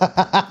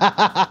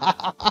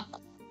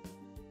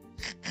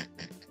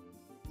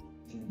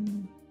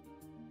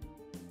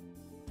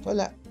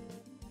 Wala.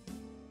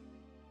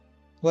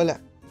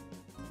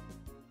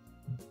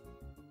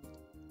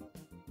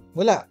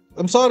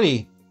 I'm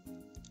sorry.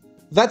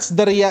 That's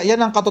the yan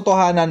ang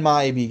katotohanan, mga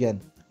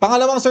kaibigan.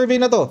 Pangalawang survey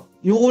na to.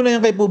 Yung una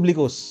yung kay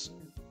Publicus.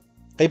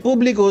 Kay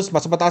Publicus,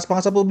 mas mataas pa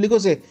nga sa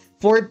Publicus 49%.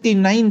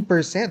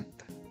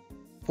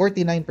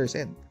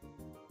 49%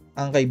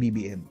 ang kay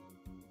BBM.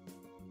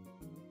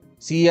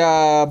 Si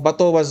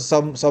Bato was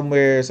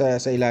somewhere sa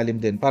ilalim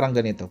din. Parang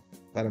ganito.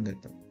 Ano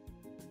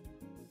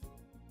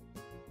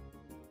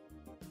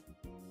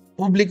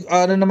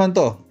naman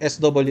to?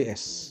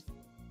 SWS.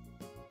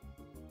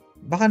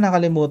 Baka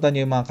nakalimutan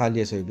niyo yung mga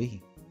kalye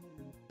survey.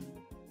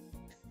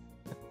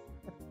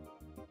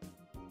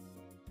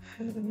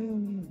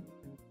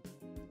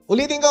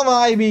 Ulitin ko,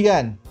 mga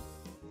kaibigan.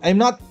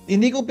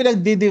 Hindi ko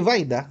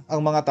pinagdi-divide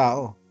ang mga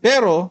tao.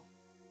 Pero,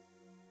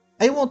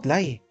 I won't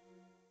lie.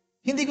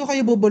 Hindi ko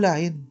kayo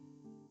bobolahin.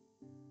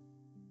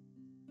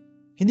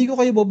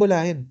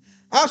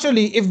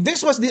 Actually, if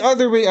this was the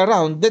other way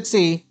around, let's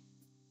say,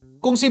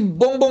 kung si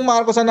Bongbong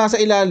Marcos ang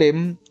nasa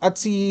ilalim at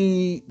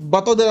si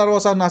Bato de la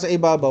Rosa ang nasa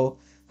ibabaw,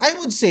 I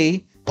would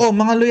say,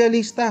 mga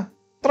loyalista,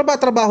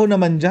 trabaho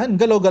naman dyan,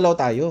 galaw-galaw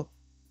tayo.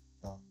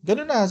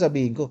 Ganun na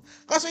sabihin ko.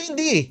 Kaso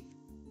hindi.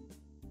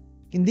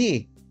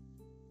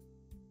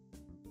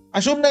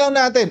 Assume na lang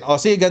natin,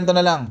 sige, ganito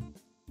na lang.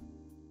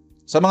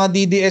 Sa mga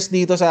DDS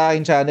dito sa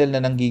aking channel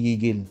na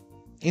nanggigigil.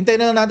 Hintayin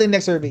na lang natin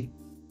next survey.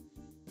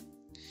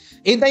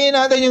 Hintayin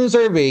natin yung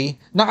survey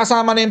na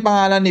kasama na yung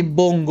pangalan ni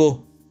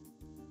Bongo.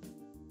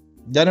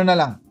 Gano'n na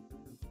lang.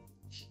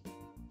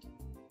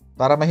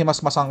 Para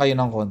mahimasmasan kayo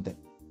ng konti.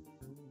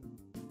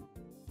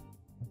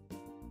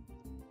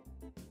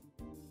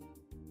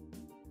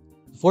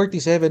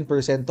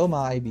 %47% to,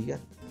 mga kaibigan.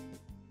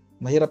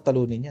 Mahirap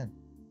talunin yan.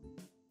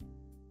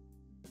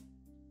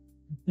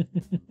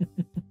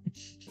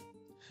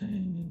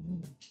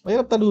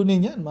 Mahirap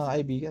talunin yan, mga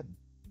kaibigan.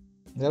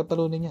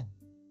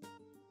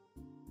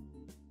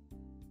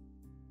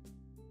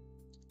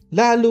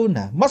 Lalo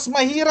na, mas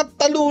mahirap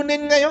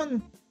talunin ngayon.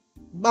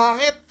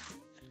 Bakit?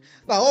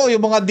 Nako,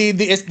 yung mga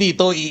DDS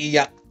dito,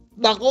 iiyak.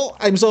 Nako,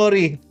 I'm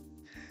sorry,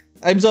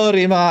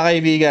 mga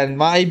kaibigan.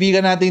 Mga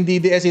kaibigan natin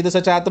DDS dito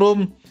sa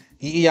chatroom,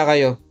 iiyak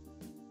kayo.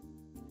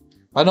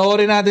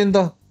 Panoorin natin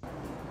to.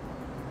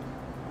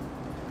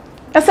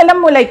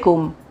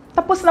 Assalamualaikum.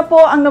 Tapos na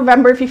po ang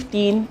November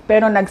 15,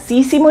 pero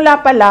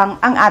nagsisimula pa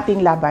lang ang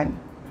ating laban.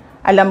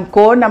 Alam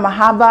ko na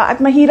mahaba at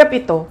mahirap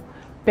ito,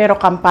 pero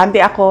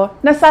kampante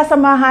ako na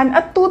sasamahan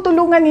at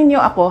tutulungan ninyo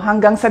ako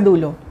hanggang sa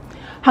dulo.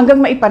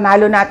 Hanggang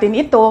maipanalo natin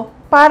ito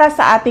para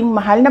sa ating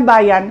mahal na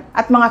bayan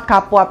at mga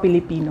kapwa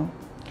Pilipino.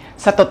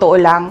 Sa totoo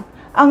lang,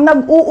 ang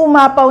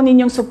nag-uumapaw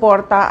ninyong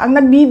suporta ang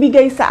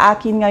nagbibigay sa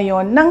akin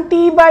ngayon ng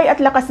tibay at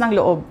lakas ng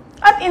loob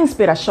at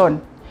inspirasyon.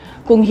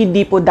 Kung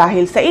hindi po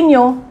dahil sa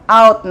inyo,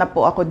 out na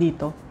po ako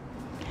dito.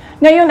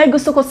 Ngayon ay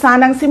gusto ko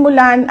sanang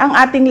simulan ang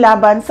ating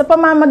laban sa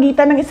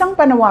pamamagitan ng isang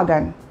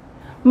panawagan.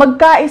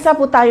 Magkaisa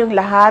po tayong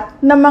lahat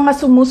ng mga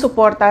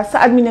sumusuporta sa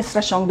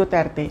Administrasyong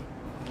Duterte.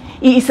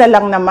 Iisa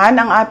lang naman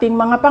ang ating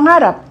mga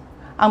pangarap,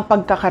 ang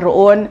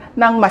pagkakaroon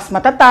ng mas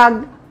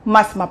matatag,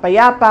 mas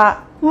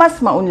mapayapa,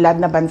 mas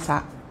maunlad na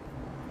bansa.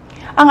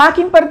 Ang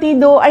aking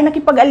partido ay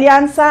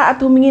nakipag-alyansa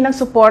at humingi ng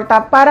suporta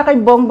para kay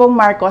Bongbong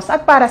Marcos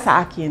at para sa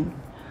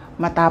akin.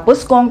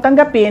 Matapos kong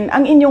tanggapin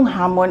ang inyong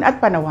hamon at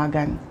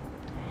panawagan.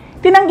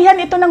 Tinanggihan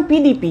ito ng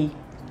PDP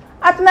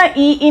at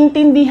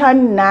naiintindihan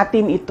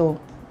natin ito.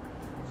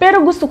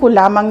 Pero gusto ko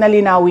lamang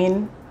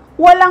nalinawin,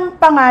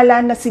 walang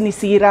pangalan na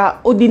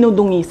sinisira o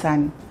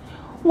dinudungisan.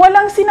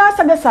 Walang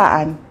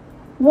sinasagasaan.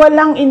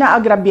 Walang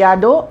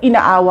inaagrabyado,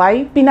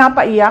 inaaway,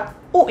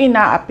 pinapaiyak o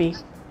inaapi.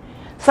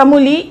 Sa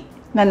muli,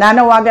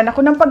 nananawagan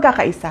ako ng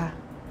pagkakaisa.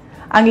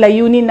 Ang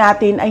layunin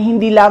natin ay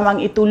hindi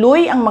lamang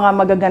ituloy ang mga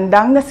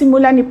magagandang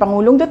nasimula ni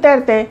Pangulong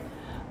Duterte,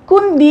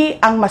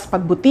 kundi ang mas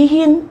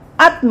pagbutihin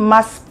at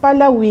mas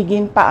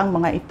palawigin pa ang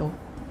mga ito.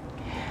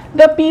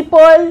 The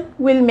people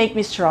will make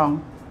me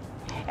strong.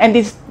 And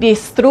it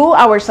is through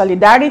our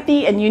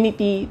solidarity and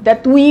unity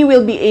that we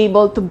will be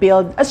able to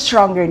build a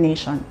stronger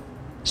nation.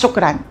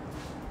 Shukran.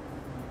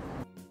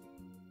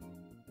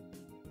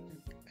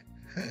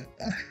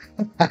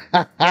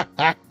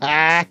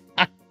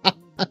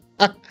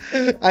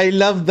 I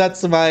love that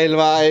smile,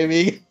 mga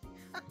kaibigan.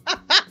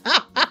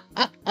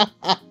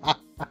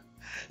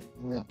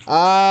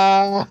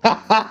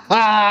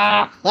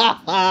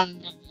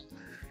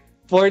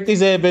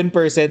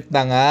 47%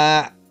 na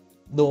nga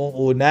noong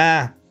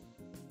una.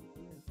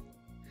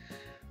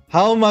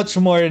 How much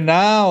more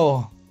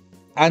now?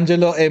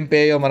 Angelo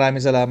Empeo,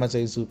 maraming salamat sa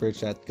yung super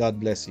chat. God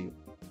bless you.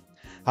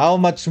 How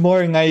much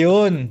more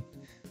ngayon?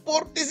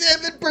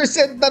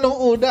 47% na nung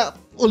una.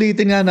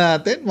 Ulitin nga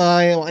natin,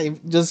 mga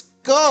Diyos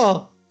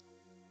ko.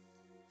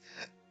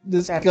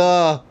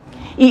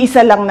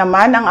 Iisa lang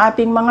naman ang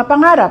ating mga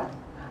pangarap.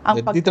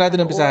 Ang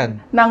pagkakaroon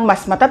ng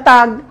mas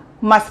matatag,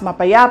 mas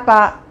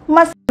mapayapa,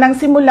 mas nang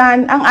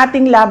simulan ang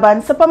ating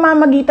laban sa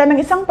pamamagitan ng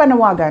isang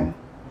panawagan.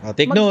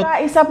 Take note.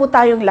 Magkaisa po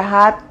tayong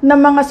lahat ng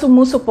mga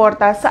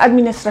sumusuporta sa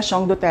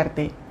Administrasyong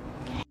Duterte.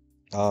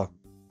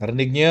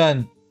 Narinig niyo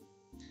yun.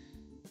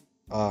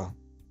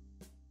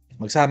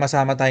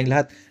 Magsama-sama tayong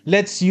lahat.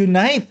 Let's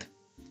unite.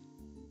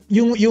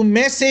 yung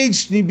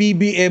message ni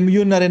BBM,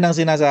 yun na rin ang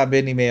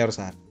sinasabi ni Mayor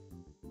Sara.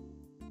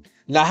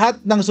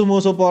 Lahat ng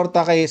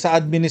sumusuporta sa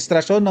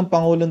administrasyon ng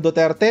Pangulong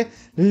Duterte,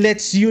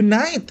 let's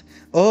unite.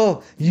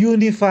 Oh,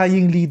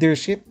 unifying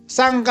leadership.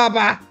 Saan ka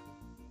pa?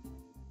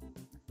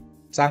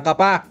 Saan ka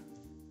pa?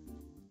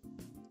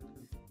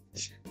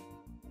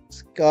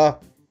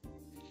 Ka.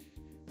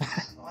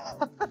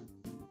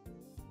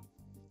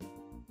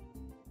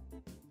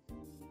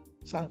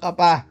 Saan ka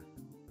pa?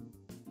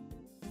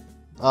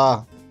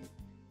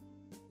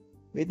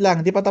 Wait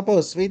lang, hindi pa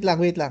tapos. Wait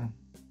lang.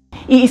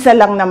 Iisa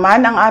lang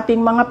naman ang ating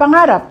mga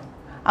pangarap,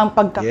 ang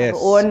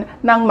pagkakaroon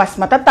ng mas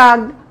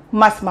matatag,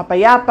 mas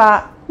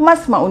mapayapa,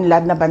 mas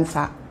maunlad na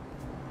bansa.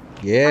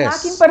 Yes. Ang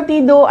aking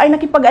partido ay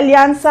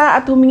nakipag-alyansa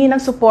at humingi ng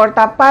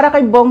suporta para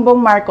kay Bongbong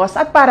Marcos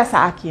at para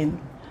sa akin.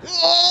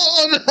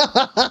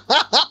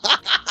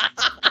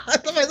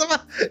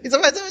 Isa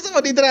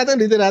pa.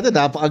 Dito natin.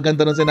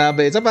 Napakaganda ng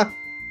sinabi. Isa pa.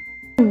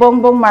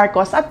 Bongbong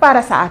Marcos at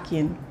para sa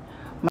akin.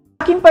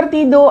 Ang aking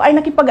partido ay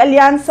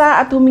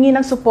nakipag-alyansa at humingi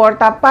ng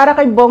suporta para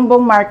kay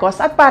Bongbong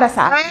Marcos at para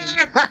sa akin.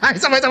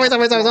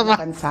 Isa pa.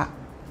 Bansa.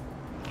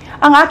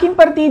 Ang aking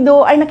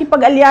partido ay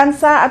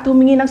nakipag-alyansa at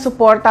humingi ng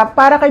suporta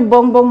para kay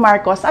Bongbong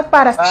Marcos at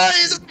para sa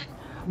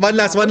One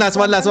last.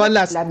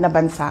 na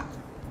bansa.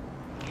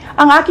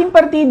 Ang aking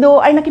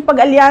partido ay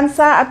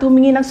nakipag-alyansa at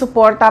humingi ng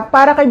suporta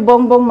para kay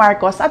Bongbong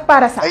Marcos at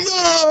para sa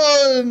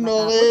Ayun!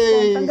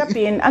 Okay.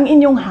 tanggapin ang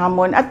inyong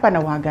hamon at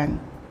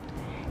panawagan.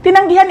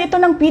 Tinanggihan ito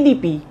ng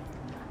PDP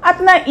at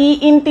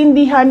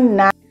naiintindihan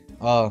na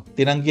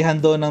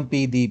tinanggihan doon ng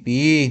PDP.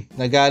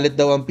 Nagalit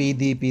daw ang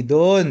PDP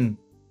doon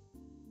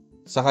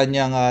sa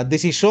kanyang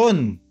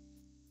desisyon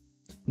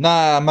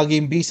na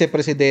maging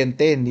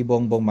vice-presidente ni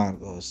Bongbong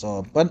Marcos.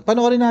 So,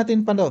 panoorin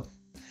natin.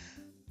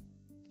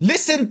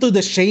 Listen to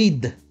the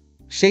shade.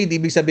 Shade,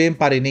 ibig sabihin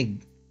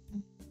parinig.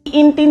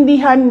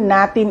 Intindihan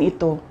natin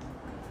ito.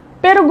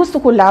 Pero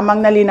gusto ko lamang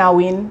na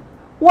linawin,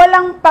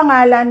 walang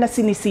pangalan na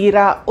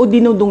sinisira o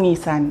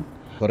dinudungisan.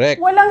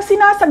 Correct. Walang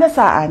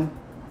sinasagasaan.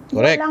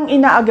 Correct. Walang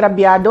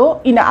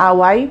inaagrabyado,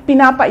 inaaway,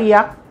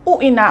 pinapaiyak o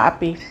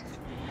inaapi.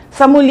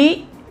 Sa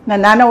muli,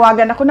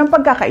 nananawagan ako ng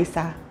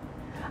pagkakaisa.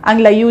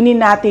 Ang layunin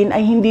natin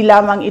ay hindi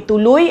lamang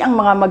ituloy ang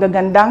mga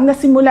magagandang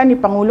nasimula ni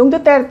Pangulong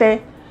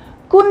Duterte,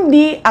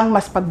 kundi ang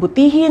mas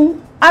pagbutihin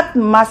at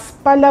mas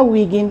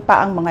palawigin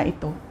pa ang mga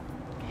ito.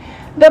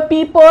 The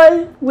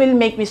people will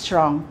make me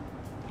strong.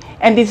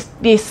 And it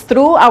is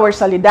through our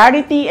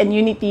solidarity and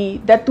unity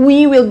that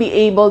we will be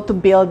able to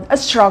build a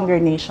stronger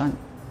nation.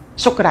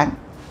 Shukran.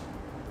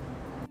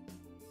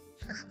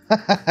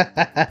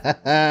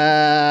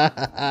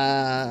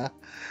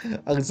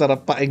 Ang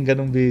sarap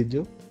pakinggan ng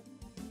video.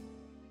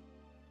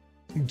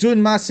 June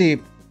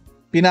Masip,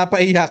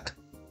 pinapaiyak.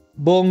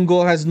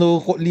 Bongo has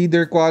no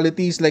leader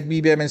qualities like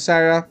BBM and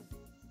Sara.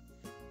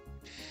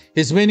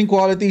 His winning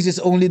qualities is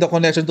only the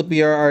connection to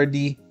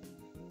PRRD.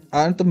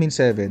 Ano to mean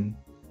 7?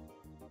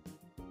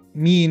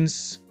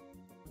 Means,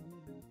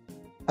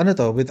 ano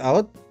to?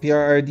 Without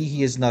PRRD,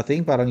 he is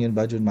nothing. Parang yun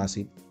ba, June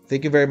Masip?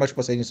 Thank you very much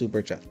po sa inyong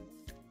super chat.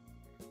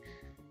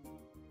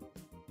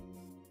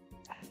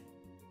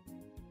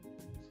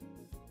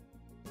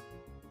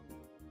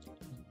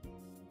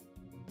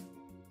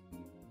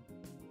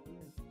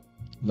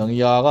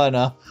 Langya ka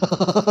na.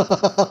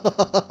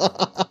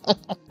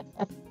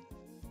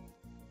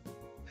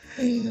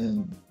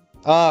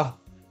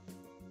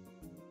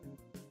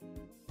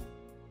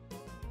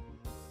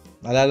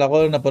 Naalala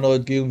ko,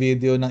 napanood ko yung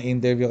video ng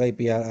interview kay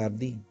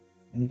PRRD.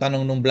 Yung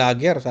tanong nung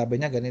vlogger, sabi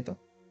niya ganito.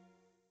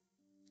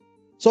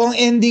 So, ang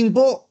ending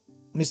po,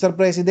 Mr.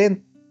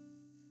 President,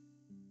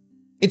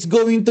 it's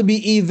going to be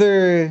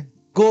either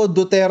go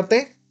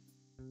Duterte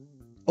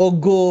o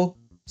go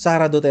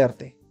Sara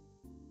Duterte.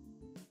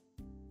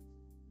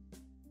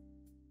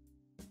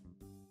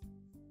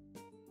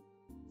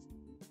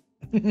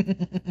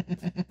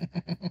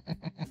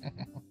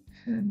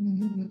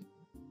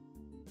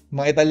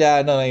 Mga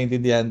Italiano,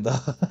 naiintindihan to.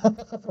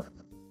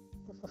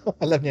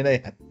 Alam niyo na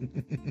yan.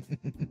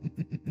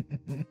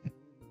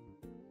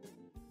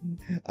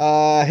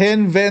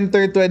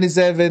 Henventer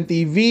 27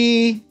 TV.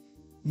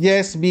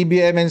 Yes,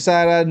 BBM and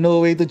Sara,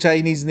 no way to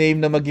Chinese name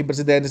na maging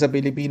presidente sa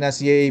Pilipinas.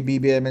 Yay,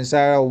 BBM and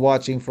Sara,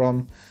 watching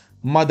from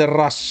Mother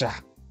Russia.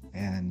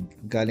 Ayan,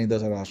 galing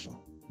daw sa Russia.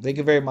 Thank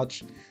you very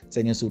much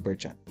sa inyong super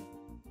chat.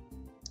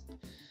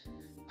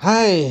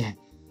 Hay,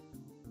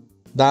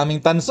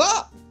 daming tanso.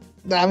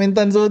 Daming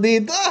tanso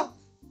dito.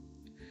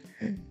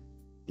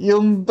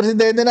 Yung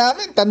presidente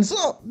namin,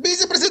 tanso.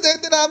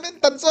 Vice-presidente namin,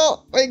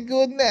 tanso. My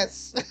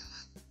goodness.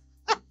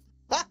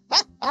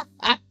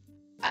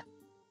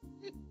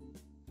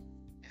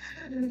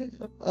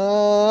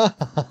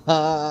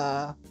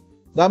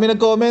 Dami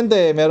nag-comment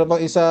eh. Meron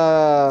pang isa,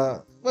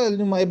 well,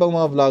 yung mga ibang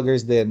mga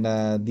vloggers din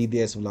na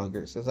DDS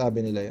vloggers.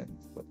 Sasabi nila yan.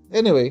 But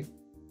anyway,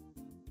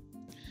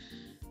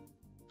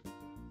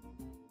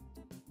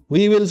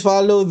 we will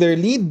follow their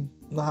lead,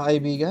 mga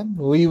kaibigan.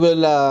 We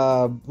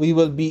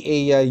will be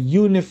a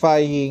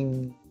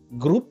unifying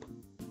group.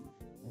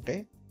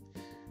 Okay?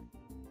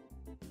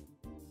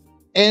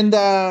 And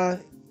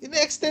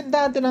ine-extend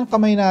natin ang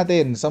kamay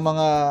natin sa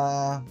mga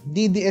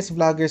DDS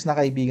vloggers na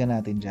kaibigan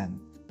natin dyan.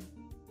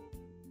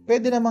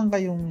 Pwede naman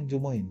kayong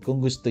join kung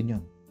gusto nyo.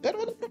 Pero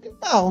wala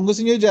problema. Kung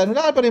gusto nyo dyan,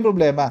 wala pa rin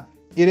problema.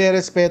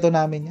 Ire-respeto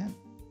namin yan.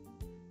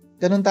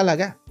 Ganun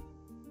talaga.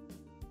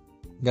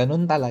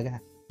 Ganun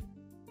talaga.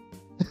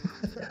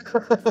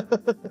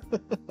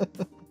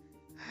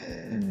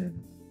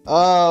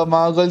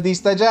 Mga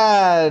goldista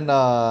dyan.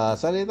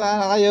 Salita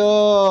na kayo.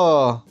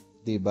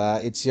 Diba?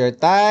 It's your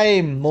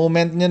time.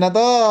 Moment nyo na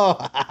to.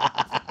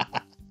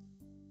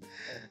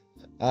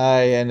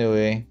 Ay,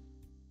 anyway.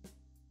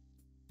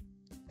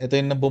 Ito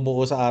yung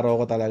nabumuko sa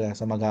araw ko talaga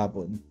sa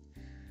maghapon.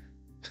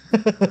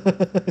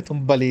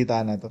 Itong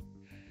balita na to.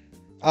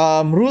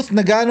 Ruth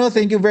Nagano,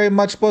 thank you very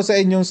much po sa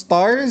inyong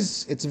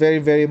stars. It's very,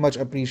 very much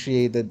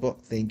appreciated po.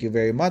 Thank you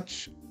very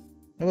much.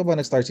 Ano ba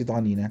nag-stars ito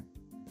kanina?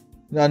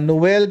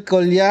 Noel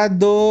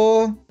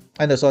Collado.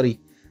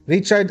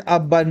 Richard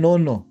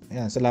Abanono.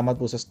 Ayan, salamat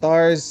po sa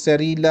stars.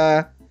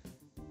 Serila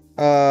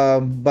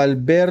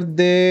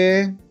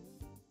Valverde.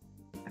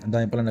 Ang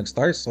dami pala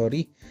nag-stars,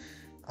 sorry.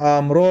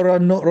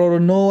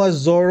 Roronoa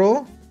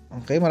Zoro.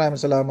 Okay,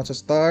 maraming salamat sa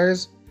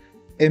stars.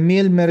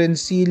 Emil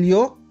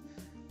Merencilio.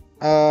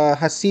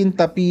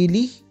 Jacinta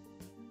Pili.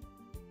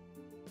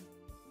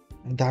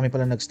 Ang dami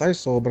pala nag-stars.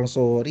 Sobrang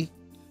sorry.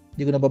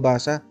 Hindi ko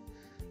nababasa.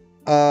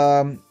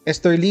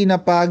 Esterlina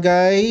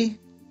Pagay.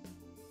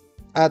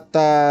 At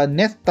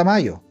Neth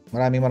Tamayo.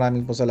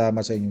 Maraming po salamat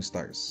sa inyong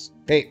stars.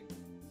 Okay.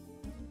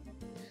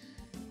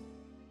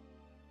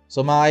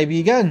 So mga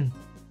kaibigan,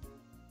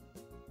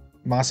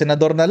 mga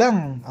senador na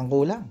lang ang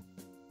kulang.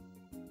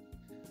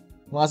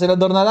 Mga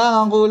senador na lang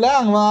ang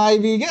kulang, mga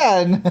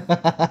kaibigan.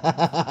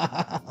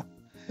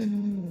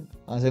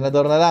 Mga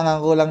senador na lang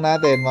ang kulang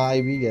natin, mga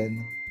kaibigan.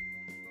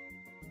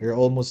 We're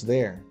almost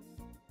there.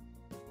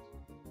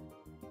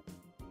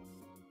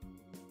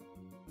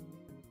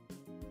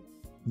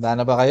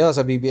 Dana ba kayo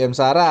sa BBM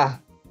Sara?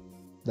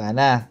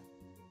 Dana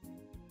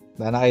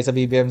kayo sa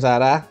BBM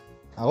Sara?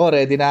 Ako,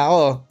 ready na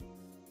ako.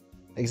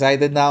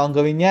 Excited na akong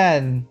gawin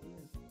yan.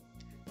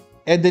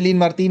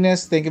 Edeline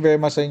Martinez, thank you very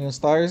much sa inyong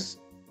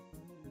stars.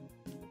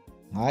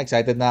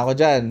 Excited na ako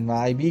dyan,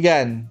 mga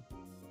kaibigan.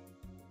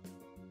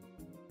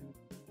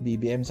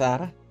 BBM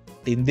Sara.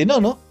 Tindi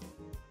no?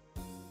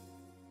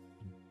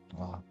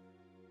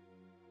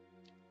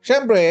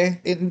 Siyempre,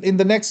 in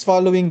the next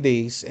following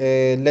days,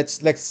 let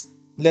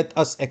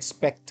us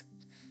expect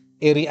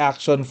a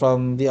reaction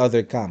from the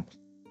other camp.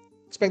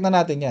 Expect na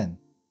natin yan.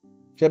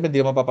 Siyempre, hindi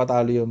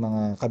mapapatalo yung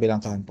mga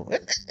kabilang kampo.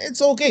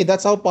 It's okay.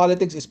 That's how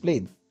politics is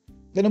played.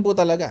 Ganun po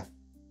talaga.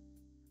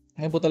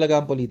 Ganun po talaga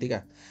ang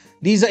politika.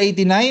 Liza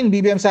 89,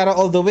 BBM Sara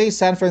all the way,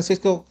 San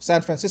Francisco,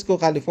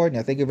 California.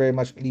 Thank you very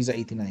much, Liza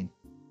 89.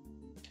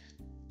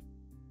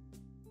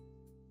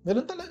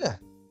 Ganun talaga.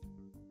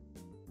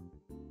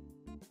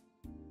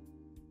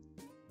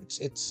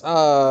 It's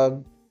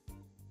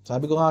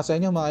sabi ko nga sa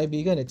inyo, mga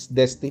kaibigan, it's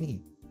destiny.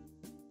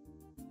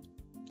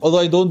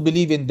 Although I don't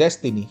believe in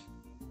destiny,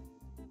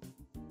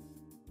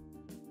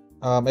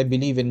 I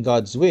believe in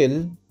God's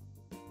will.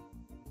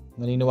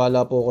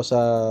 Naniniwala po ako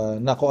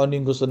na kung ano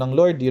yung gusto ng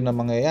Lord, yun ang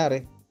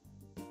mangyayari.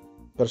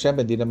 Pero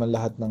syempre, di naman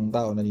lahat ng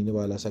tao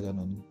naniniwala sa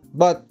ganun.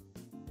 But,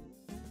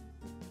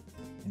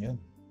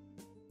 yun.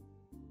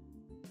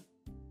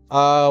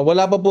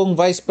 Wala pa pong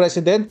Vice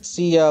President,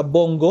 si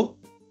Bongo.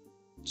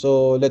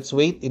 So, let's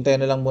wait. Hintayin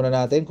na lang muna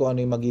natin kung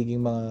ano yung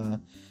magiging mga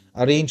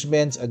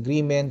arrangements,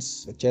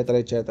 agreements,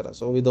 etc.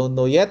 So, we don't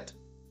know yet.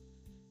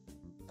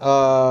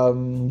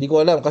 Hindi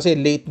ko alam kasi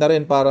late na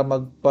rin para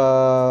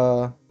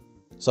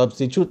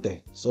magpa-substitute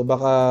eh. So,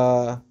 baka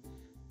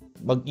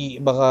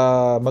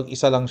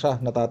mag-isa lang siya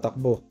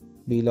natatakbo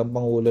bilang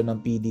Pangulo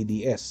ng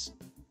PDDS.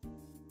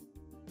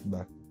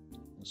 Diba?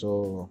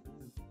 So,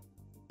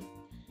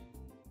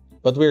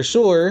 but we're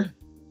sure.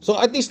 So,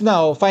 at least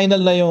now,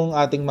 final na yung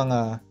ating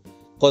mga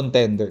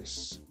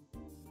contenders.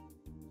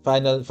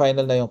 Final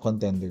na yung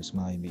contenders,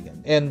 mga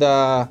kaibigan. And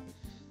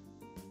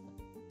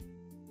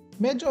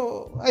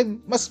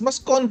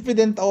mas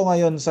confident ako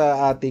ngayon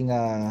sa ating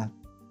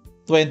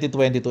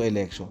 2022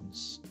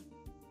 elections.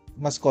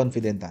 Mas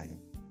confident tayo.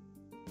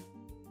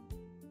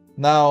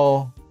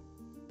 Now,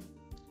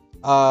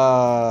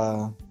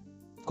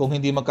 kung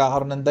hindi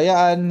magkakaroon ng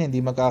dayaan,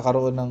 hindi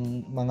magkakaroon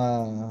ng mga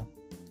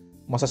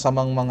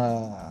masasamang mga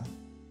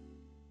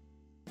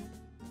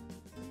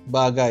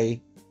bagay,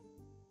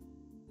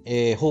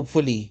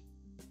 hopefully,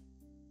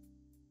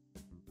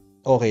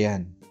 okay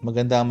yan.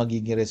 Maganda ang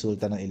magiging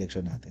resulta ng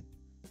eleksyon natin.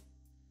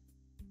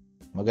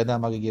 Maganda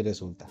ang magiging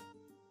resulta.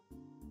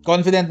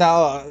 Confident na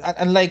ako.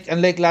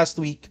 Unlike last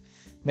week,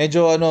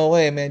 medyo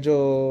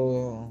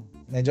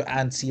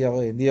antsy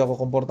ako eh. Hindi ako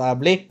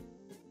komportable.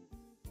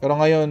 Pero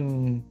ngayon,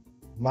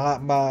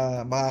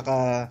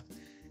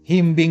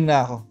 makakahimbing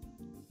na ako.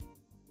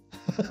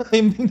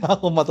 Himbing na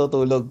ako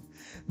matutulog.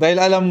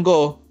 Dahil alam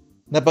ko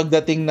na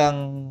pagdating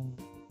ng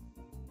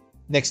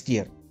next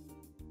year,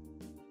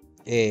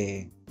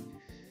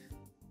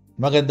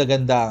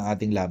 maganda-ganda ang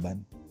ating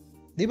laban.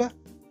 Di ba?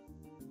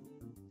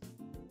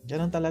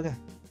 Ganun talaga.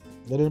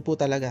 Ganun po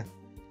talaga.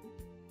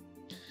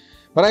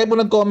 Marami po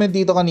nag-comment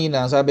dito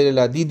kanina. Sabi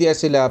nila,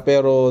 DDS sila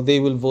pero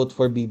they will vote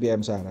for BBM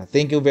Sara.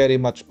 Thank you very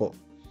much po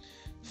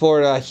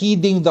for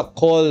heeding the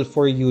call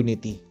for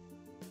unity.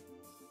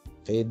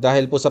 Okay,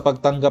 dahil po sa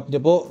pagtanggap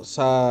niyo po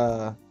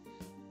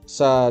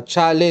sa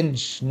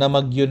challenge na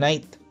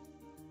mag-unite.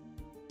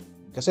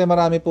 Kasi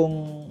maraming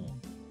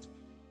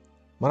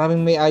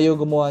may ayaw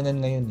gumawa niyan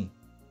ngayon eh.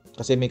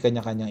 Kasi may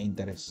kanya-kanyang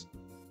interes.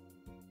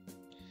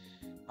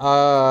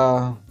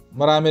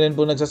 Marami rin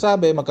po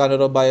nagsasabi, magkano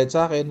raw bayad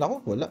sa akin?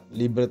 Ako, wala.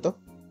 Libre to.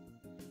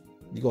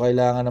 Hindi ko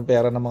kailangan ng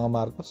pera ng mga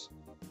Marcos.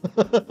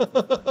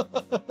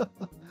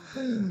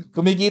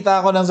 Kumikita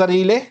ako ng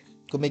sarili.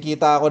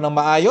 Kumikita ako ng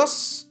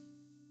maayos.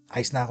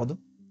 Ayos na ako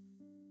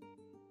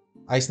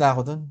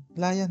dun.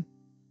 Wala yan.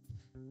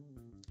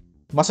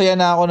 Masaya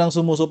na ako nang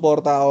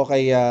sumusuporta ako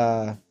kay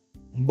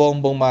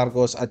Bongbong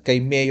Marcos at kay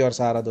Mayor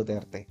Sara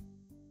Duterte.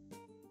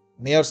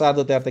 Mayor Sara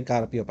Duterte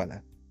Carpio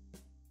pala.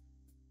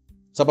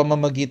 Sa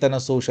pamamagitan ng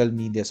social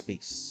media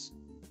space.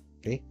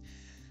 Okay?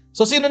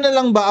 So, sino na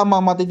lang ba ang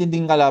mga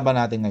matitinding kalaban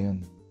natin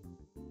ngayon?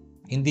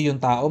 Hindi yung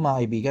tao,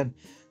 mga kaibigan.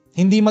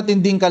 Hindi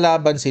matinding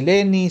kalaban si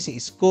Lenny, si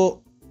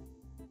Isko,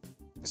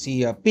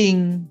 si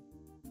Ping,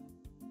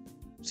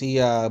 si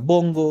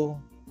Bongo.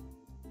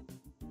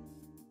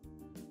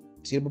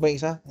 Sino ba yung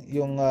isa?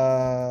 Yung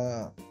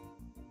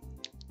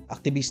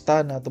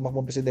aktivista na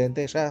tumakbong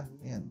presidente. Siya.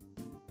 Yan.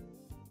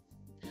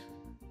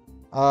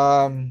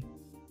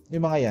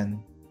 Yung mga yan.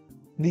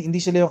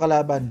 Hindi sila yung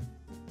kalaban.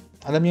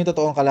 Alam niyo yung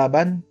totoong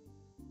kalaban?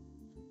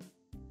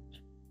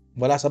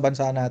 Wala sa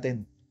bansa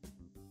natin.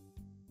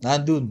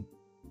 Nandun.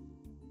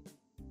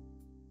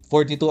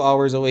 42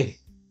 hours away.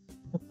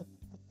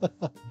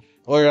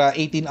 Or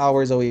 18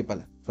 hours away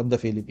pala from the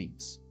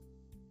Philippines.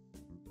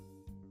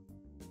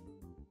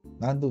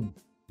 Nandun.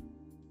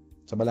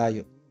 Sa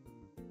malayo.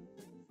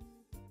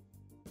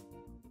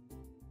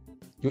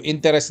 Yung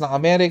interest ng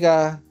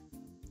Amerika,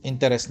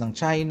 interest ng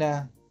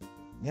China,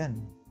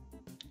 yan.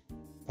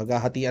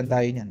 Paghahatian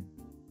tayo niyan.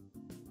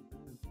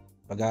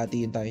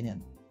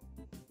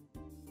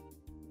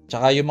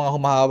 Tsaka yung mga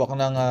humahawak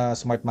ng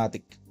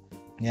Smartmatic.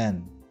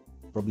 Yan.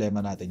 Problema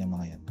natin yung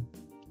mga yan.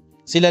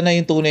 Sila na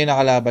yung tunay na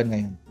kalaban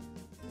ngayon.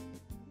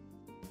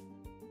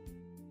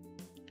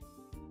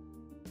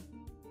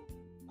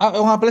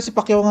 O nga pala, si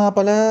Pacquiao nga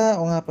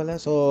pala.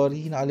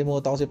 Sorry,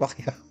 nakalimutan ko si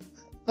Pacquiao.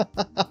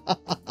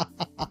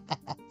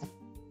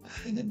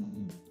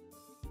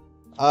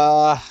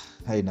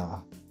 Ay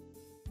naka.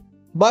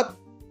 But,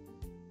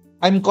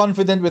 I'm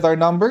confident with our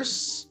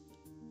numbers.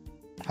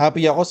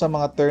 Happy ako sa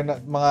mga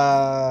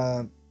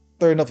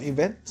turn of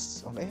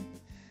events. Okay?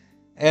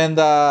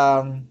 And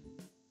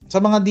sa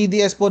mga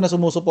DDS po na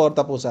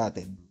sumusuporta po sa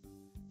atin,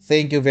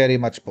 thank you very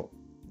much po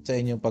sa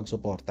inyong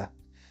pagsuporta.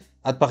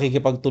 At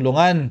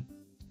pakikipagtulungan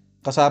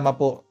kasama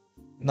po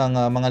ng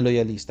mga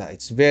loyalista.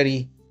 It's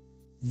very,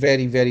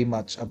 very, very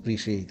much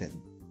appreciated.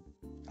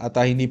 At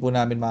hindi po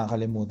namin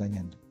makakalimutan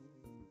yan.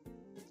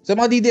 Sa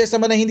mga DDS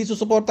naman na hindi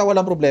susuporta,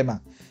 walang problema.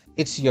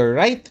 It's your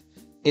right.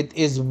 It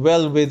is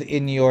well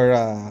within your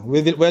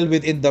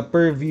within the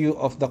purview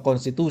of the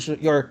Constitution,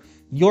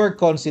 your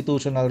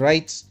constitutional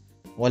rights.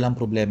 Walang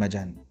problema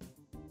diyan.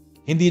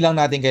 Hindi lang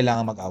natin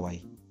kailangan mag-away.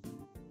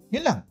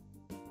 Yun lang.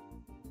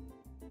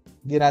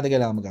 Hindi natin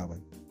kailangan mag-away.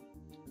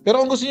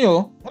 Pero kung gusto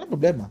niyo, walang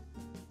problema.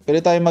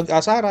 Pwede tayong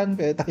mag-asaran,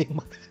 pwede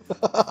tayong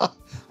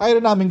ayaw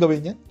namin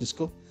gawin yan. Diyos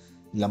ko,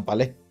 ilang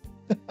pala.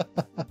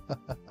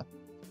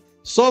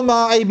 So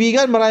mga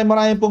kaibigan,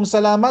 maraming pong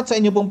salamat sa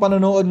inyo pong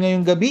panonood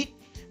ngayong gabi.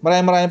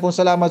 Maraming pong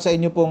salamat sa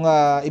inyo pong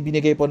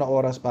ibinigay po na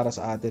oras para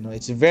sa atin.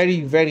 It's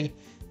very, very,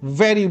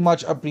 very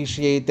much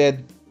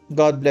appreciated.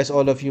 God bless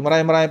all of you.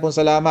 Maraming pong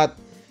salamat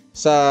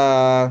sa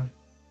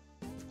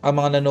ang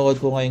mga nanood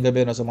ko ngayong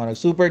gabi, sa mga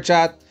nag-super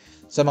chat,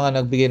 sa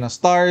mga nagbigay ng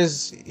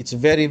stars. It's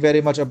very, very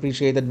much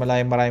appreciated.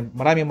 Maraming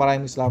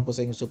salamat po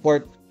sa inyong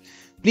support.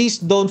 Please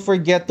don't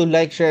forget to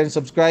like, share, and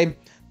subscribe.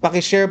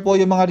 Paki-share po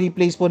yung mga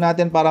replays po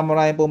natin para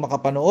marami po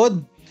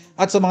makapanood.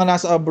 At sa mga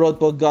nasa abroad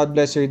po, God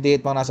bless your day.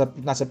 At mga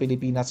nasa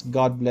Pilipinas,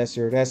 God bless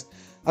your rest.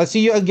 I'll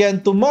see you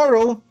again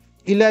tomorrow,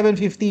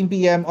 11:15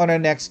 p.m. on our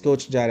next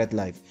Coach Jarret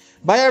Live.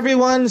 Bye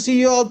everyone! See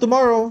you all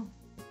tomorrow!